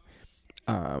way,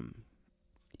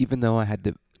 even though I had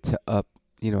to up,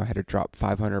 I had to drop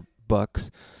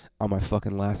 $500 on my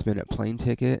fucking last minute plane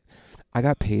ticket, I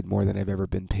got paid more than I've ever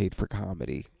been paid for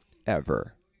comedy,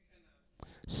 ever.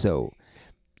 So,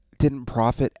 didn't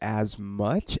profit as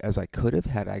much as I could have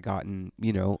had I gotten,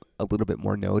 a little bit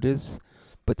more notice.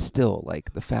 But still,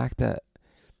 like, the fact that,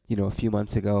 a few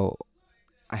months ago,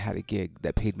 I had a gig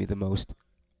that paid me the most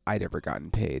I'd ever gotten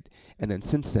paid. And then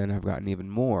since then, I've gotten even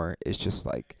more. It's just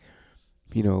like,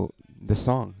 the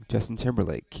song, Justin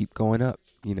Timberlake, Keep Going Up.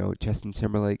 Justin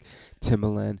Timberlake,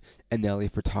 Timbaland, and Nelly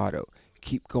Furtado.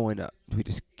 Keep going up. We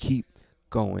just keep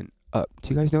going up. Do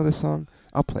you guys know this song?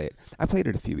 I'll play it. I played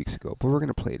it a few weeks ago, but we're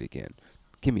going to play it again.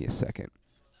 Give me a second.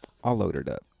 I'll load it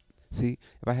up. See,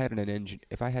 if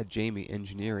I had Jamie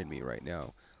engineering me right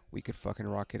now, we could fucking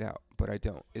rock it out. But I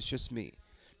don't. It's just me.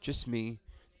 Just me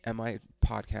and my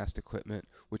podcast equipment,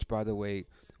 which, by the way,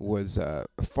 was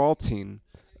faulting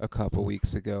a couple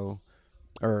weeks ago,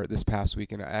 or this past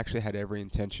weekend. I actually had every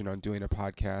intention on doing a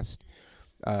podcast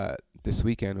this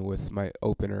weekend with my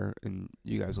opener, and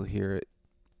you guys will hear it.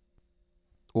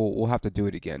 We'll have to do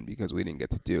it again because we didn't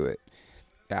get to do it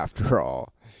after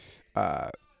all,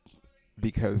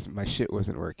 because my shit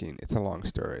wasn't working. It's a long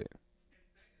story.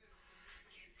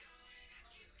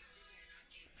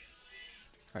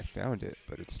 I found it,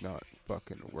 but it's not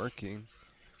fucking working.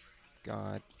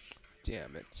 God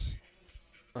damn it.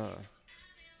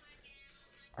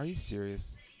 Are you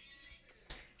serious?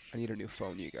 I need a new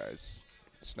phone, you guys.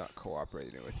 It's not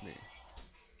cooperating with me.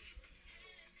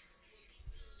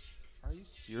 Are you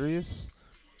serious?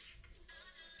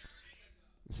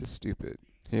 This is stupid.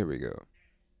 Here we go.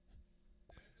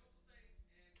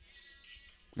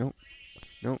 Nope.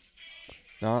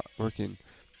 Not working.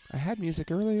 I had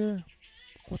music earlier.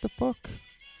 What the fuck?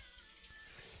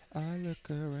 I look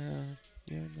around.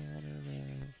 You're not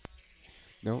around.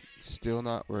 Nope. Still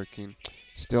not working.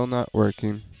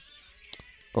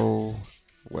 Oh,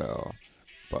 well.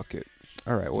 Bucket.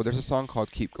 Alright, well, there's a song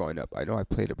called Keep Going Up. I know I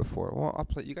played it before. Well, I'll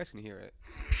play it. You guys can hear it.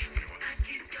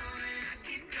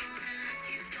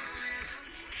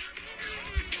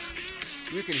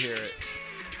 You can hear it.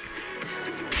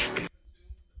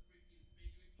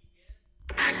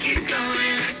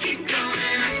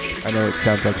 I know it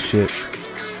sounds like shit.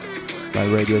 My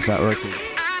radio's not working.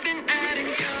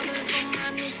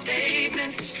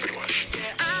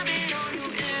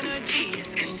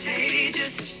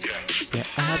 Yeah,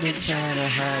 I've been trying to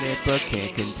hide it, but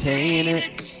can't contain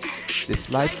it.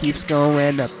 This life keeps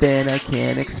going up and I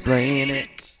can't explain it.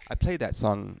 I played that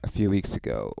song a few weeks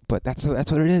ago, but that's what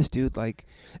it is, dude. Like,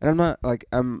 and I'm not like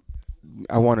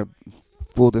I want to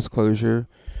full disclosure.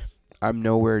 I'm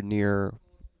nowhere near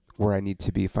where I need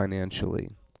to be financially,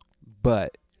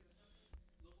 but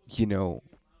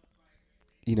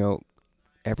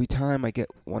every time I get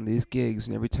one of these gigs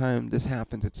and every time this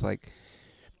happens, it's like,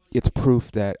 it's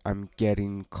proof that I'm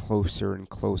getting closer and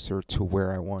closer to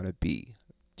where I want to be.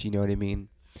 Do you know what I mean?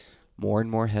 More and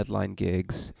more headline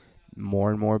gigs,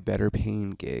 more and more better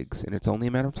paying gigs, and it's only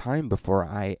a matter of time before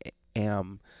I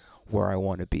am where I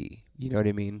want to be. You know what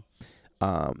I mean?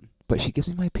 But she gives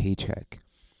me my paycheck,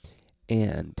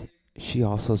 and she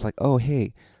also is like, "Oh,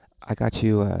 hey, I got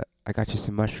you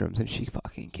some mushrooms," and she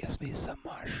fucking gives me some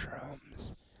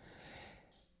mushrooms,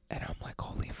 and I'm like,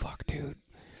 "Holy fuck, dude!"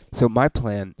 So my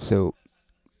plan. So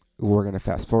we're gonna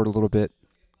fast forward a little bit.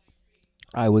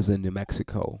 I was in New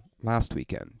Mexico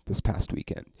this past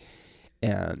weekend,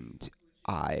 and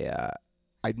I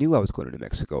knew I was going to New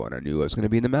Mexico, and I knew I was going to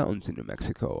be in the mountains in New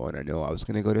Mexico, and I knew I was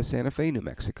going to go to Santa Fe, New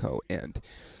Mexico, and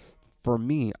for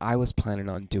me, I was planning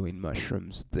on doing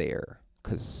mushrooms there,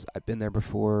 because I've been there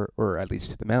before, or at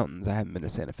least to the mountains. I haven't been to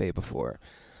Santa Fe before,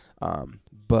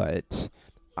 but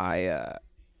I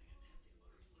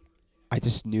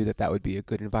just knew that would be a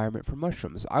good environment for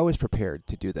mushrooms. I was prepared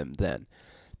to do them then,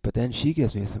 But then she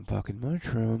gives me some fucking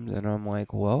mushrooms, and I'm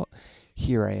like, well,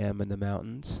 here I am in the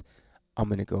mountains. I'm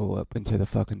going to go up into the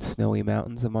fucking snowy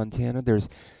mountains of Montana. There's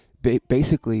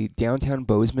basically downtown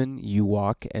Bozeman, you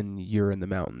walk and you're in the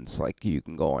mountains. Like, you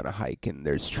can go on a hike and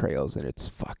there's trails, and it's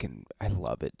fucking, I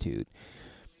love it, dude.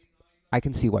 I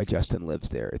can see why Justin lives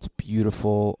there. It's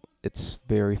beautiful. It's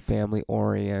very family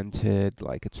oriented.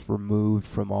 Like, it's removed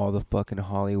from all the fucking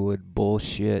Hollywood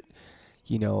bullshit.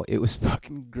 You know, it was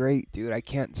fucking great, dude. I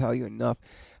can't tell you enough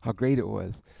how great it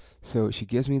was. So she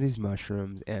gives me these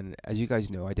mushrooms, and as you guys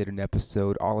know, I did an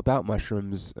episode all about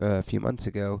mushrooms a few months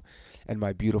ago, and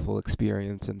my beautiful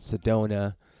experience in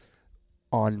Sedona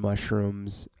on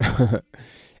mushrooms,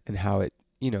 and how it,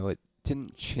 you know, it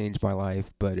didn't change my life,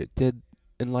 but it did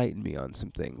enlighten me on some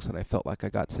things, and I felt like I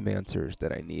got some answers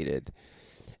that I needed.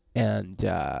 And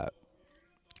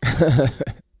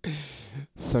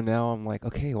so now I'm like,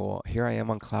 okay, well, here I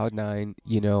am on cloud nine.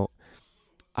 You know,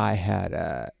 I had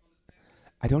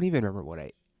I don't even remember what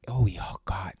oh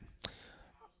God.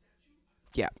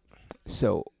 Yeah.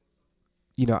 So,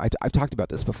 you know, I've talked about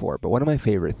this before, but one of my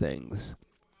favorite things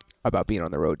about being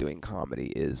on the road doing comedy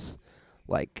is,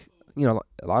 like, you know,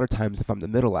 a lot of times if I'm the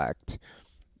middle act,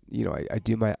 you know, I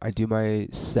do my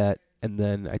set, and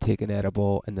then I take an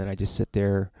edible, and then I just sit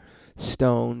there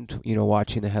stoned, you know,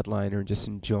 watching the headliner, just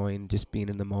enjoying just being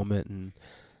in the moment, and,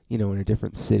 you know, in a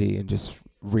different city, and just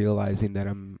realizing that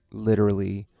I'm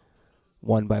literally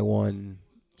one by one,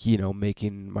 you know,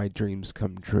 making my dreams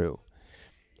come true.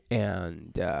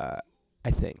 And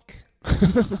I think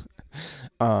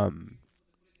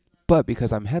but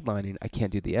because I'm headlining, I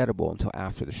can't do the edible until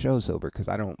after the show's over, because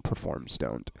I don't perform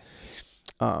stoned.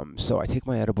 So I take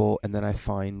my edible, and then I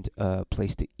find a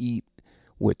place to eat,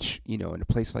 which, you know, in a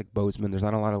place like Bozeman, there's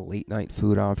not a lot of late night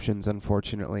food options,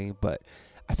 unfortunately, but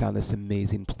I found this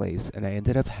amazing place, and I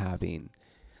ended up having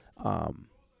a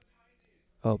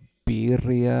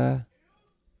birria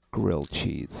grilled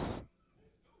cheese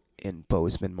in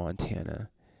Bozeman, Montana,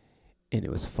 and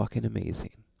it was fucking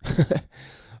amazing.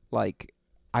 Like,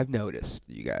 I've noticed,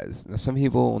 you guys, now some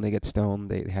people, when they get stoned,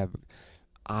 they have,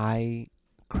 I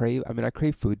crave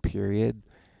food, period,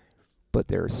 but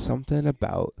there's something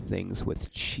about things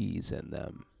with cheese in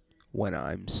them when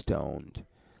I'm stoned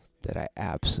that I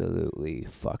absolutely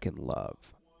fucking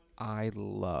love. I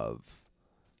love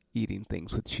eating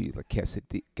things with cheese, like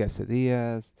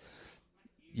quesadillas,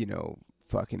 you know,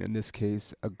 fucking, in this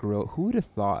case, a grill. Who would have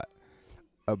thought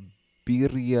a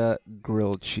birria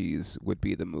grilled cheese would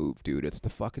be the move, dude? It's the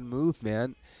fucking move,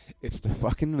 man. It's the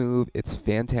fucking move. It's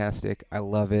fantastic. I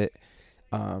love it.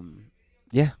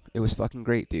 Yeah, it was fucking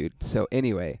great, dude. So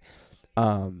anyway,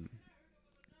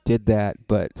 did that,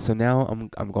 but so now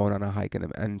I'm going on a hike,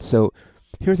 and so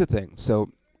here's the thing. So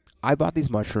I bought these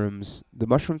mushrooms. The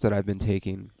mushrooms that I've been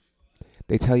taking,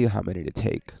 they tell you how many to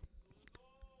take.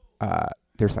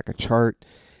 There's like a chart,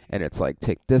 and it's like,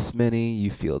 take this many, you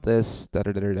feel this, da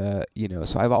da da da da. You know,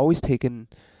 so I've always taken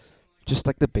just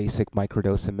like the basic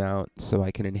microdose amount, so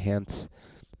I can enhance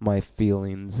my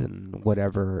feelings and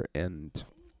whatever, and,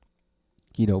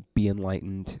 you know, be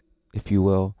enlightened, if you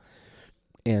will.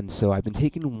 And so I've been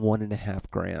taking 1.5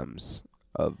 grams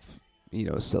of, you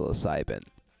know, psilocybin.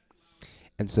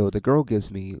 And so the girl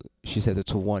gives me, she says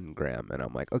it's 1 gram. And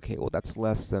I'm like, okay, well, that's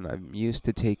less than I'm used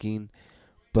to taking,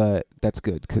 but that's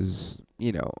good, because,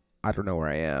 you know, I don't know where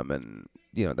I am, and,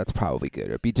 you know, that's probably good.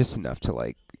 It'd be just enough to,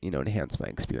 like, you know, enhance my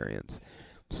experience.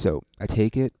 So I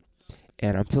take it,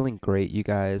 and I'm feeling great, you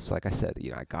guys. Like I said,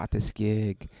 you know, I got this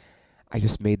gig. I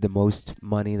just made the most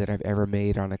money that I've ever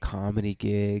made on a comedy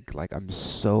gig. Like, I'm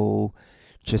so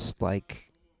just, like,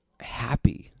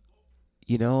 happy,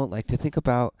 you know, like, to think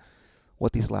about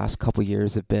what these last couple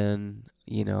years have been,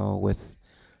 you know, with,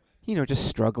 you know, just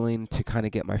struggling to kind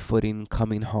of get my footing,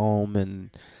 coming home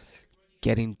and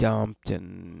getting dumped,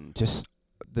 and just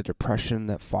the depression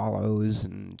that follows,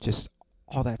 and just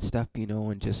all that stuff, you know,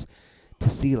 and just to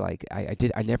see, like,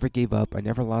 I never gave up. I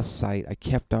never lost sight. I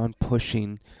kept on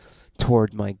pushing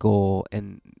toward my goal,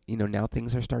 and, you know, now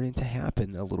things are starting to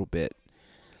happen a little bit.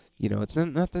 You know, it's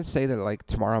not to say that, like,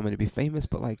 tomorrow I'm going to be famous,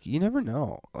 but, like, you never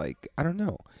know. Like, I don't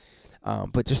know.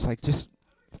 But just it just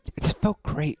felt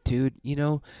great, dude, you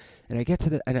know? And I get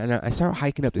to and I start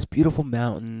hiking up this beautiful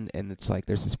mountain, and it's like,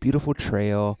 there's this beautiful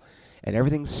trail, and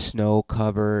everything's snow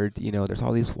covered, you know, there's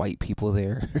all these white people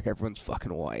there. Everyone's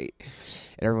fucking white,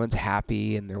 and everyone's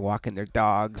happy, and they're walking their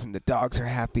dogs, and the dogs are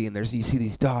happy, and you see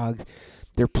these dogs,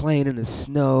 they're playing in the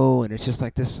snow, and it's just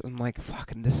like this. I'm like,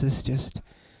 fucking, this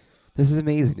is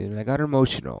amazing, dude. And I got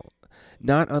emotional,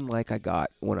 not unlike I got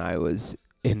when I was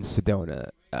in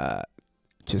Sedona.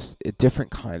 Just a different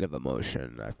kind of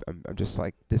emotion. I'm just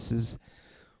like, this is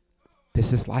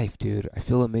this is life, dude. I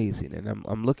feel amazing, and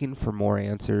I'm looking for more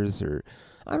answers, or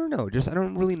I don't know. Just I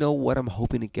don't really know what I'm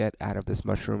hoping to get out of this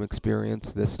mushroom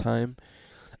experience this time.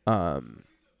 Um,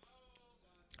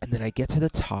 and then I get to the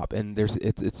top, and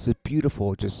it's a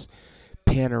beautiful, just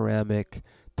panoramic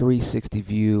 360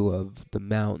 view of the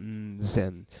mountains,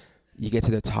 and you get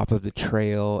to the top of the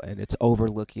trail, and it's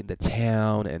overlooking the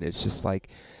town, and it's just like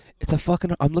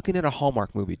I'm looking at a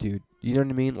Hallmark movie, dude. You know what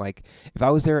I mean? Like, if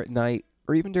I was there at night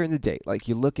or even during the day, like,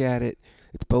 you look at it,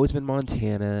 it's Bozeman,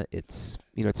 Montana. It's,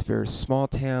 it's a very small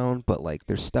town, but like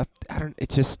there's stuff,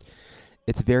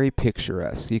 it's very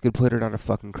picturesque. You could put it on a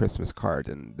fucking Christmas card,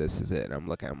 and this is it. And I'm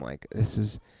like, this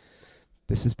is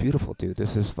beautiful, dude.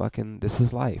 This is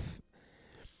life.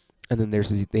 And then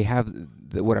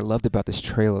what I loved about this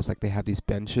trail is like they have these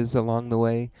benches along the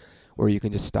way where you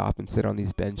can just stop and sit on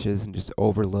these benches and just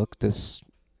overlook this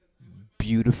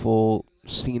beautiful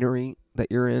scenery that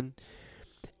you're in.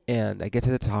 And I get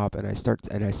to the top, and I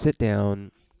sit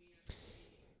down,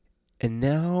 and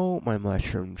now my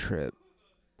mushroom trip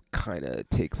kind of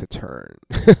takes a turn.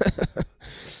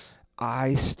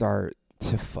 I start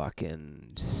to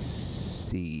fucking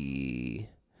see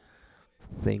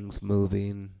things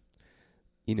moving.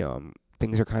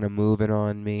 Things are kind of moving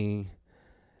on me,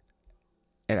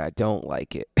 and I don't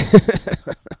like it.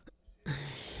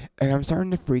 And I'm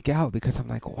starting to freak out because I'm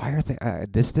like, why are they?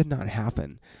 This did not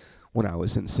happen when I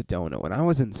was in Sedona. When I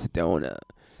was in Sedona,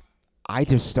 I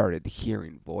just started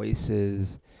hearing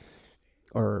voices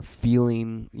or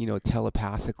feeling,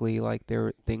 telepathically like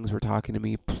things were talking to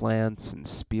me, plants and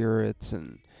spirits,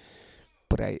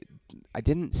 but I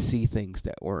didn't see things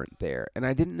that weren't there. And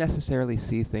I didn't necessarily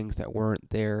see things that weren't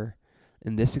there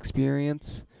in this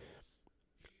experience,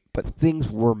 but things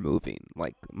were moving.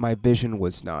 Like, my vision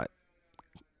was not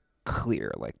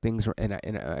clear. Like, things were, and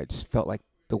I just felt like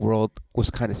the world was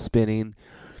kind of spinning,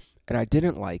 and I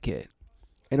didn't like it.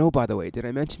 And oh, by the way, did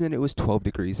I mention that it was 12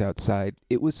 degrees outside?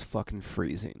 It was fucking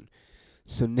freezing.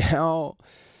 So now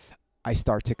I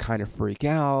start to kind of freak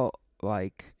out,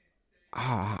 like,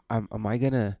 am I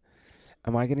gonna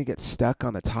get stuck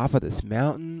on the top of this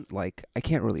mountain? Like, I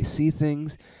can't really see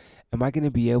things. Am I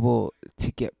gonna be able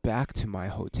to get back to my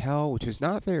hotel, which is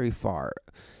not very far?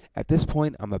 At this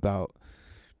point, I'm about,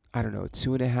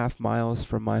 2.5 miles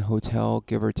from my hotel,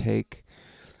 give or take.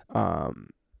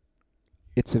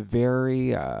 It's a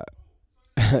very,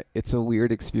 it's a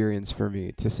weird experience for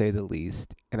me, to say the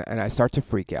least. And I start to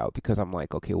freak out because I'm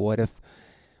like, okay, what if,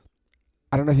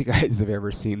 I don't know if you guys have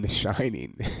ever seen The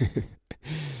Shining,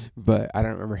 but I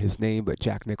don't remember his name, but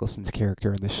Jack Nicholson's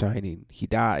character in The Shining, he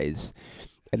dies,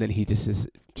 and then he just is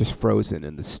just frozen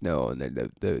in the snow, and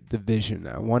then the vision,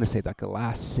 I want to say like the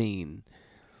last scene,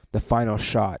 the final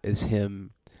shot is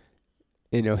him,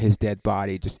 his dead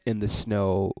body just in the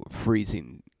snow,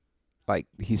 freezing, like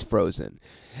he's frozen.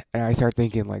 And I start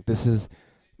thinking, like, that's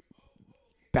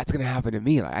gonna happen to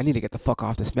me. Like, I need to get the fuck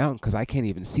off this mountain because I can't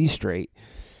even see straight.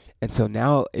 And so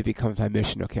now it becomes my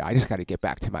mission. Okay, I just got to get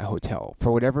back to my hotel.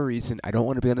 For whatever reason, I don't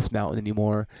want to be on this mountain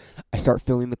anymore. I start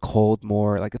feeling the cold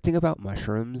more. Like, the thing about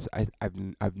mushrooms,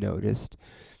 I've noticed,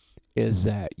 is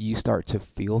that you start to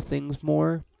feel things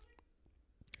more.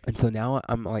 And so now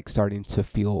I'm like starting to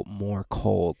feel more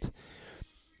cold,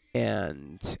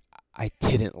 and I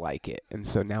didn't like it. And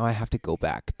so now I have to go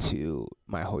back to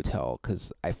my hotel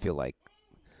because I feel like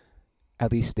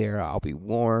at least there I'll be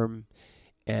warm,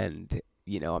 and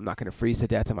I'm not going to freeze to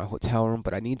death in my hotel room,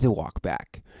 but I need to walk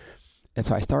back. And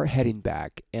so I start heading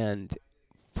back, and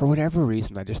for whatever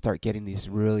reason, I just start getting these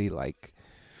really, like,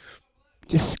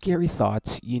 just scary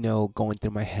thoughts, going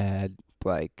through my head.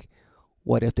 Like,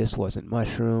 what if this wasn't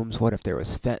mushrooms? What if there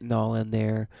was fentanyl in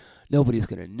there? Nobody's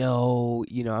going to know.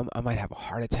 I might have a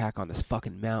heart attack on this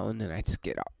fucking mountain, and I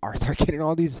start getting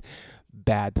all these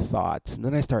bad thoughts. And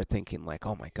then I start thinking, like,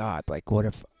 oh my God, like, what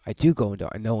if I do go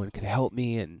into, and no one can help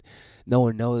me, and no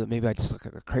one knows that maybe I just look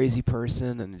like a crazy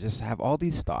person, and just have all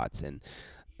these thoughts. And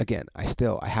again, I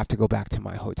have to go back to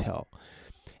my hotel.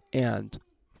 And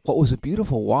what was a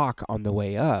beautiful walk on the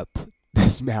way up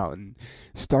this mountain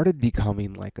started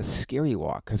becoming like a scary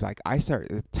walk, because like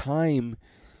the time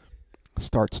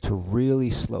starts to really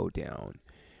slow down.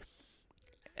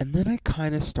 And then I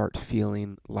kind of start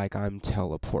feeling like I'm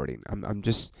teleporting. I'm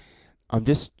just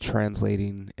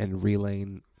translating and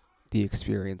relaying the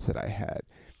experience that I had.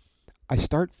 I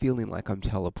start feeling like I'm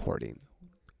teleporting,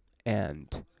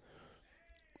 and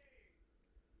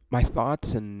my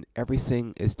thoughts and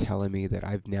everything is telling me that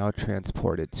I've now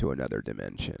transported to another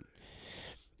dimension.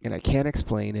 And I can't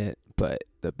explain it, but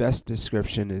the best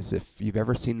description is, if you've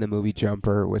ever seen the movie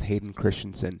Jumper with Hayden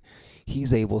Christensen,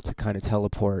 he's able to kind of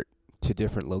teleport to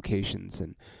different locations.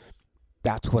 And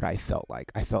That's what I felt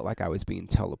like. I felt like I was being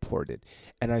teleported.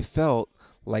 And I felt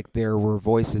like there were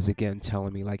voices again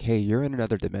telling me, like, hey, you're in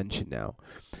another dimension now.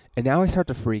 And now I start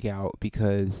to freak out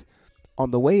because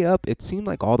on the way up, it seemed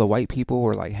like all the white people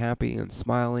were like happy and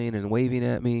smiling and waving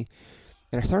at me.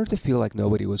 And I started to feel like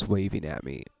nobody was waving at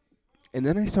me. And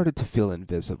then I started to feel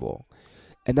invisible.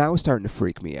 And that was starting to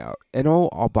freak me out. And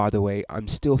by the way, I'm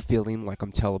still feeling like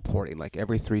I'm teleporting. Like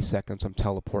every 3 seconds, I'm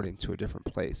teleporting to a different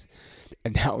place.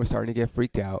 And now I'm starting to get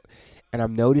freaked out. And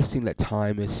I'm noticing that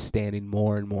time is standing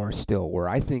more and more still, where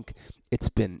I think it's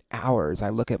been hours. I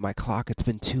look at my clock, it's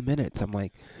been 2 minutes. I'm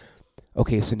like,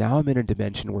 okay, so now I'm in a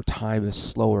dimension where time is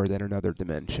slower than another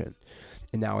dimension.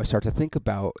 And now I start to think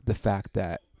about the fact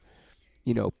that,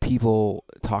 you know, people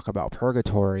talk about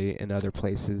purgatory and other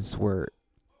places where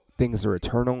things are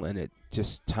eternal and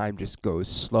time just goes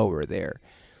slower there.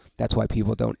 That's why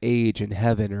people don't age in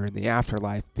heaven or in the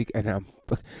afterlife. And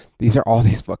these are all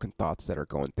these fucking thoughts that are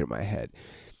going through my head.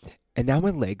 And now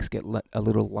my legs get a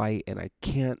little light and I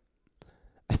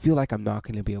feel like I'm not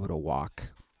going to be able to walk,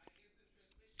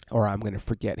 or I'm going to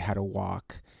forget how to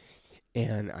walk.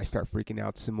 And I start freaking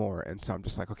out some more. And so I'm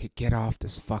just like, okay, get off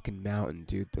this fucking mountain,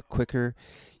 dude. The quicker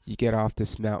you get off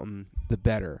this mountain, the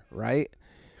better, right?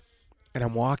 And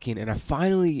I'm walking, and I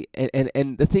finally,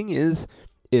 and the thing is,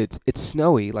 it's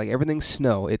snowy, like everything's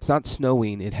snow. It's not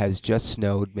snowing, it has just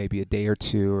snowed maybe a day or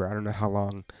two, or I don't know how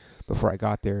long before I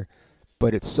got there.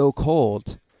 But it's so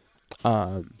cold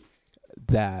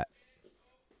that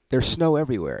there's snow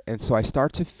everywhere. And so I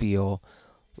start to feel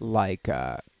like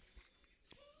I'm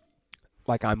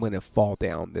going to fall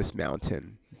down this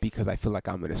mountain because I feel like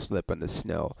I'm going to slip on the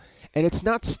snow. And it's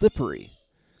not slippery.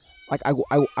 Like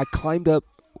I climbed up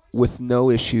with no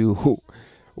issue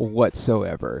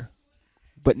whatsoever.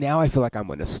 But now I feel like I'm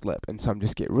going to slip. And so I'm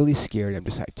just getting really scared. I'm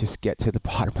just like, just get to the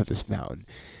bottom of this mountain.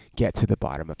 Get to the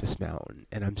bottom of this mountain.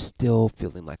 And I'm still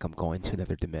feeling like I'm going to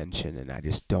another dimension. And I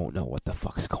just don't know what the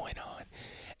fuck's going on.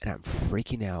 And I'm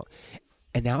freaking out.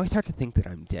 And now I start to think that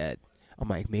I'm dead. I'm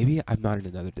like, maybe I'm not in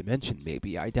another dimension.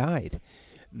 Maybe I died.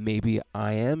 Maybe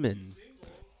I am in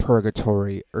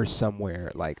purgatory or somewhere.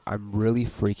 Like, I'm really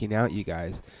freaking out, you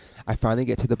guys. I finally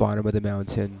get to the bottom of the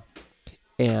mountain,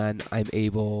 and I'm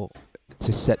able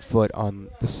to set foot on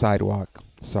the sidewalk.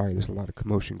 Sorry, there's a lot of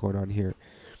commotion going on here.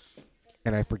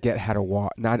 And I forget how to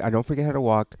walk. I don't forget how to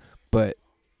walk, but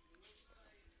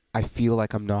I feel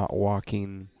like I'm not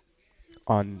walking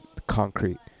on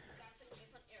concrete.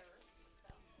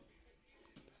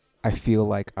 I feel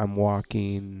like I'm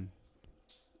walking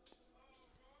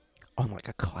on like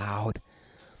a cloud.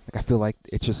 Like I feel like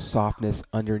it's just softness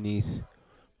underneath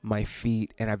my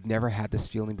feet, and I've never had this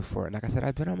feeling before. And like I said,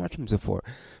 I've been on mushrooms before.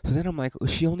 So then I'm like, oh,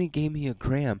 she only gave me a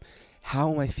gram.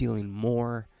 How am I feeling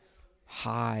more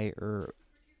high or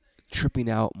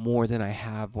tripping out more than I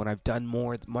have when I've done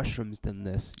more mushrooms than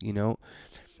this, you know?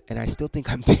 And I still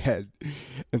think I'm dead.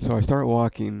 And so I start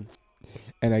walking,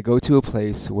 and I go to a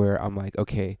place where I'm like,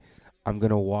 okay, I'm going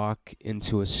to walk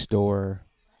into a store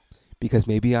because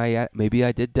maybe I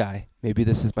did die. Maybe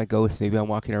this is my ghost. Maybe I'm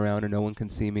walking around and no one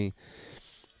can see me.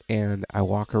 And I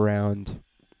walk around,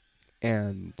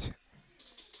 and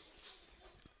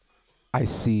I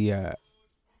see, I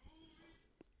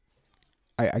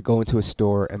go into a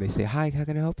store, and they say, hi, how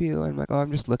can I help you? And I'm like, oh,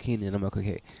 I'm just looking. And I'm like,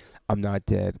 okay, I'm not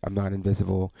dead. I'm not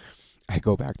invisible. I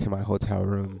go back to my hotel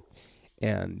room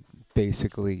and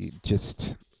basically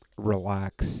just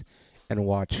relax and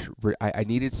watch. I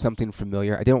needed something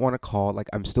familiar. I didn't want to call. Like,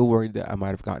 I'm still worried that I might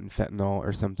have gotten fentanyl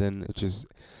or something, which is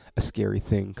a scary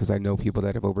thing because I know people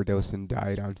that have overdosed and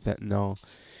died on fentanyl.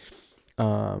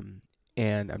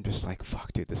 And I'm just like,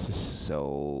 fuck, dude, this is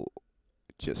so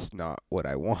just not what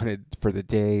I wanted for the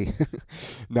day.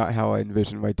 Not how I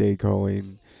envisioned my day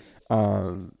going.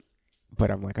 But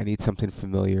I'm like, I need something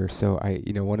familiar. So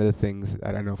one of the things,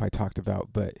 I don't know if I talked about,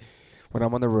 but when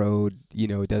I'm on the road,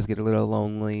 it does get a little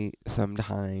lonely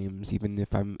sometimes, even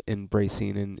if I'm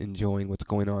embracing and enjoying what's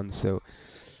going on. So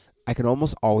I can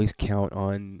almost always count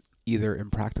on either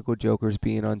Impractical Jokers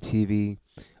being on TV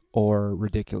or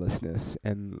Ridiculousness.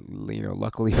 And,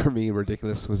 luckily for me,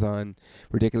 Ridiculousness was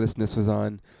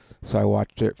on. So I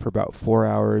watched it for about 4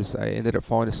 hours. I ended up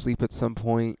falling asleep at some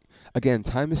point. Again,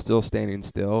 time is still standing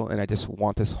still, and I just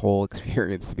want this whole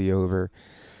experience to be over.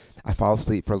 I fall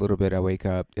asleep for a little bit. I wake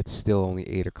up. It's still only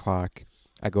 8 o'clock.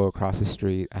 I go across the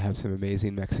street. I have some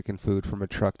amazing Mexican food from a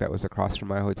truck that was across from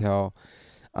my hotel.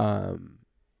 And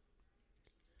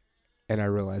I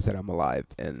realize that I'm alive,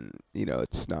 and,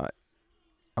 it's not,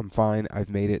 I'm fine. I've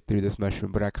made it through this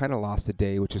mushroom, but I kind of lost the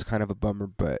day, which is kind of a bummer.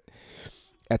 But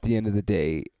at the end of the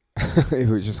day, It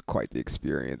was just quite the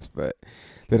experience. But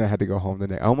then I had to go home the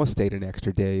next. I almost stayed an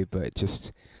extra day, but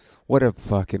just what a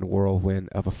fucking whirlwind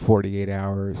of a 48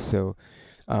 hours. So,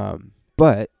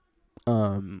 but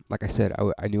like I said,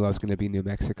 I knew I was going to be in New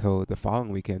Mexico the following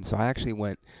weekend, so I actually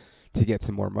went to get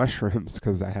some more mushrooms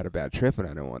because I had a bad trip and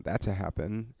I don't want that to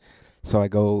happen. So I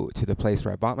go to the place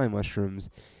where I bought my mushrooms,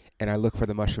 and I look for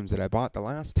the mushrooms that I bought the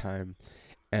last time,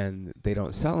 and they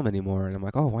don't sell them anymore. And I'm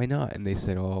like, oh, why not? And they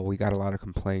said, oh, we got a lot of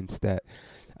complaints that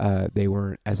they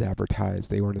weren't as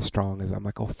advertised. They weren't as strong as. I'm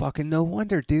like, oh, fucking no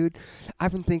wonder, dude.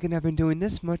 I've been thinking I've been doing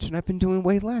this much, and I've been doing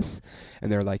way less.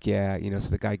 And they're like, yeah, so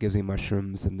the guy gives me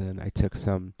mushrooms, and then I took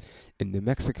some in New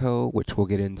Mexico, which we'll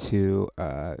get into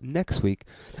next week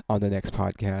on the next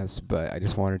podcast. But I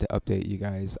just wanted to update you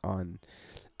guys on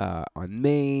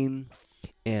Maine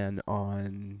and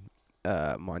on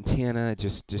Montana.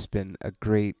 Just been a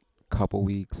great couple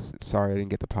weeks. Sorry I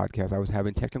didn't get the podcast. I was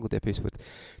having technical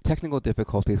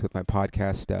difficulties with my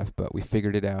podcast stuff, but we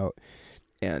figured it out,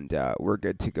 and we're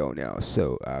good to go now.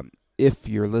 So if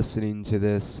you're listening to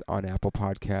this on Apple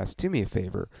Podcasts, do me a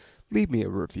favor, leave me a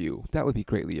review. That would be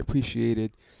greatly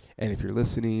appreciated. And if you're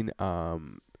listening,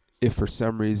 if for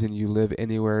some reason you live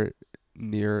anywhere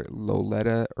near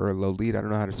Loleta or Lolita, I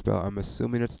don't know how to spell. I'm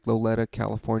assuming it's Loleta,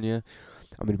 California.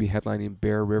 I'm going to be headlining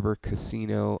Bear River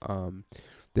Casino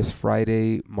this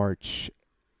Friday, March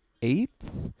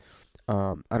 8th.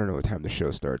 I don't know what time the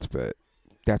show starts, but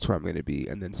that's where I'm going to be.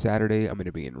 And then Saturday, I'm going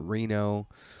to be in Reno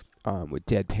with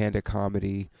Dead Panda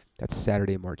Comedy. That's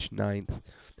Saturday, March 9th.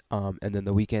 And then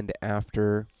the weekend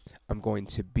after, I'm going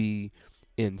to be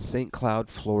in St. Cloud,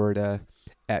 Florida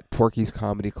at Porky's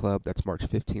Comedy Club. That's March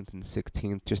 15th and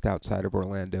 16th, just outside of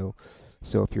Orlando.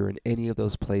 So if you're in any of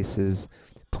those places,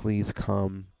 please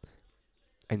come.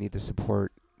 I need the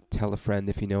support. Tell a friend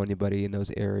if you know anybody in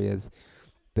those areas.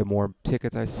 The more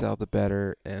tickets I sell, the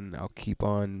better, and I'll keep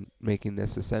on making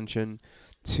this ascension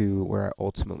to where I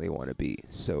ultimately want to be.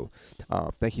 So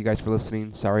thank you guys for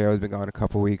listening. Sorry I've been gone a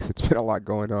couple weeks. It's been a lot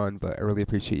going on, but I really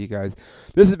appreciate you guys.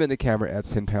 This has been the Camera at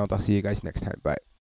 10 Pounds. I'll see you guys next time. Bye.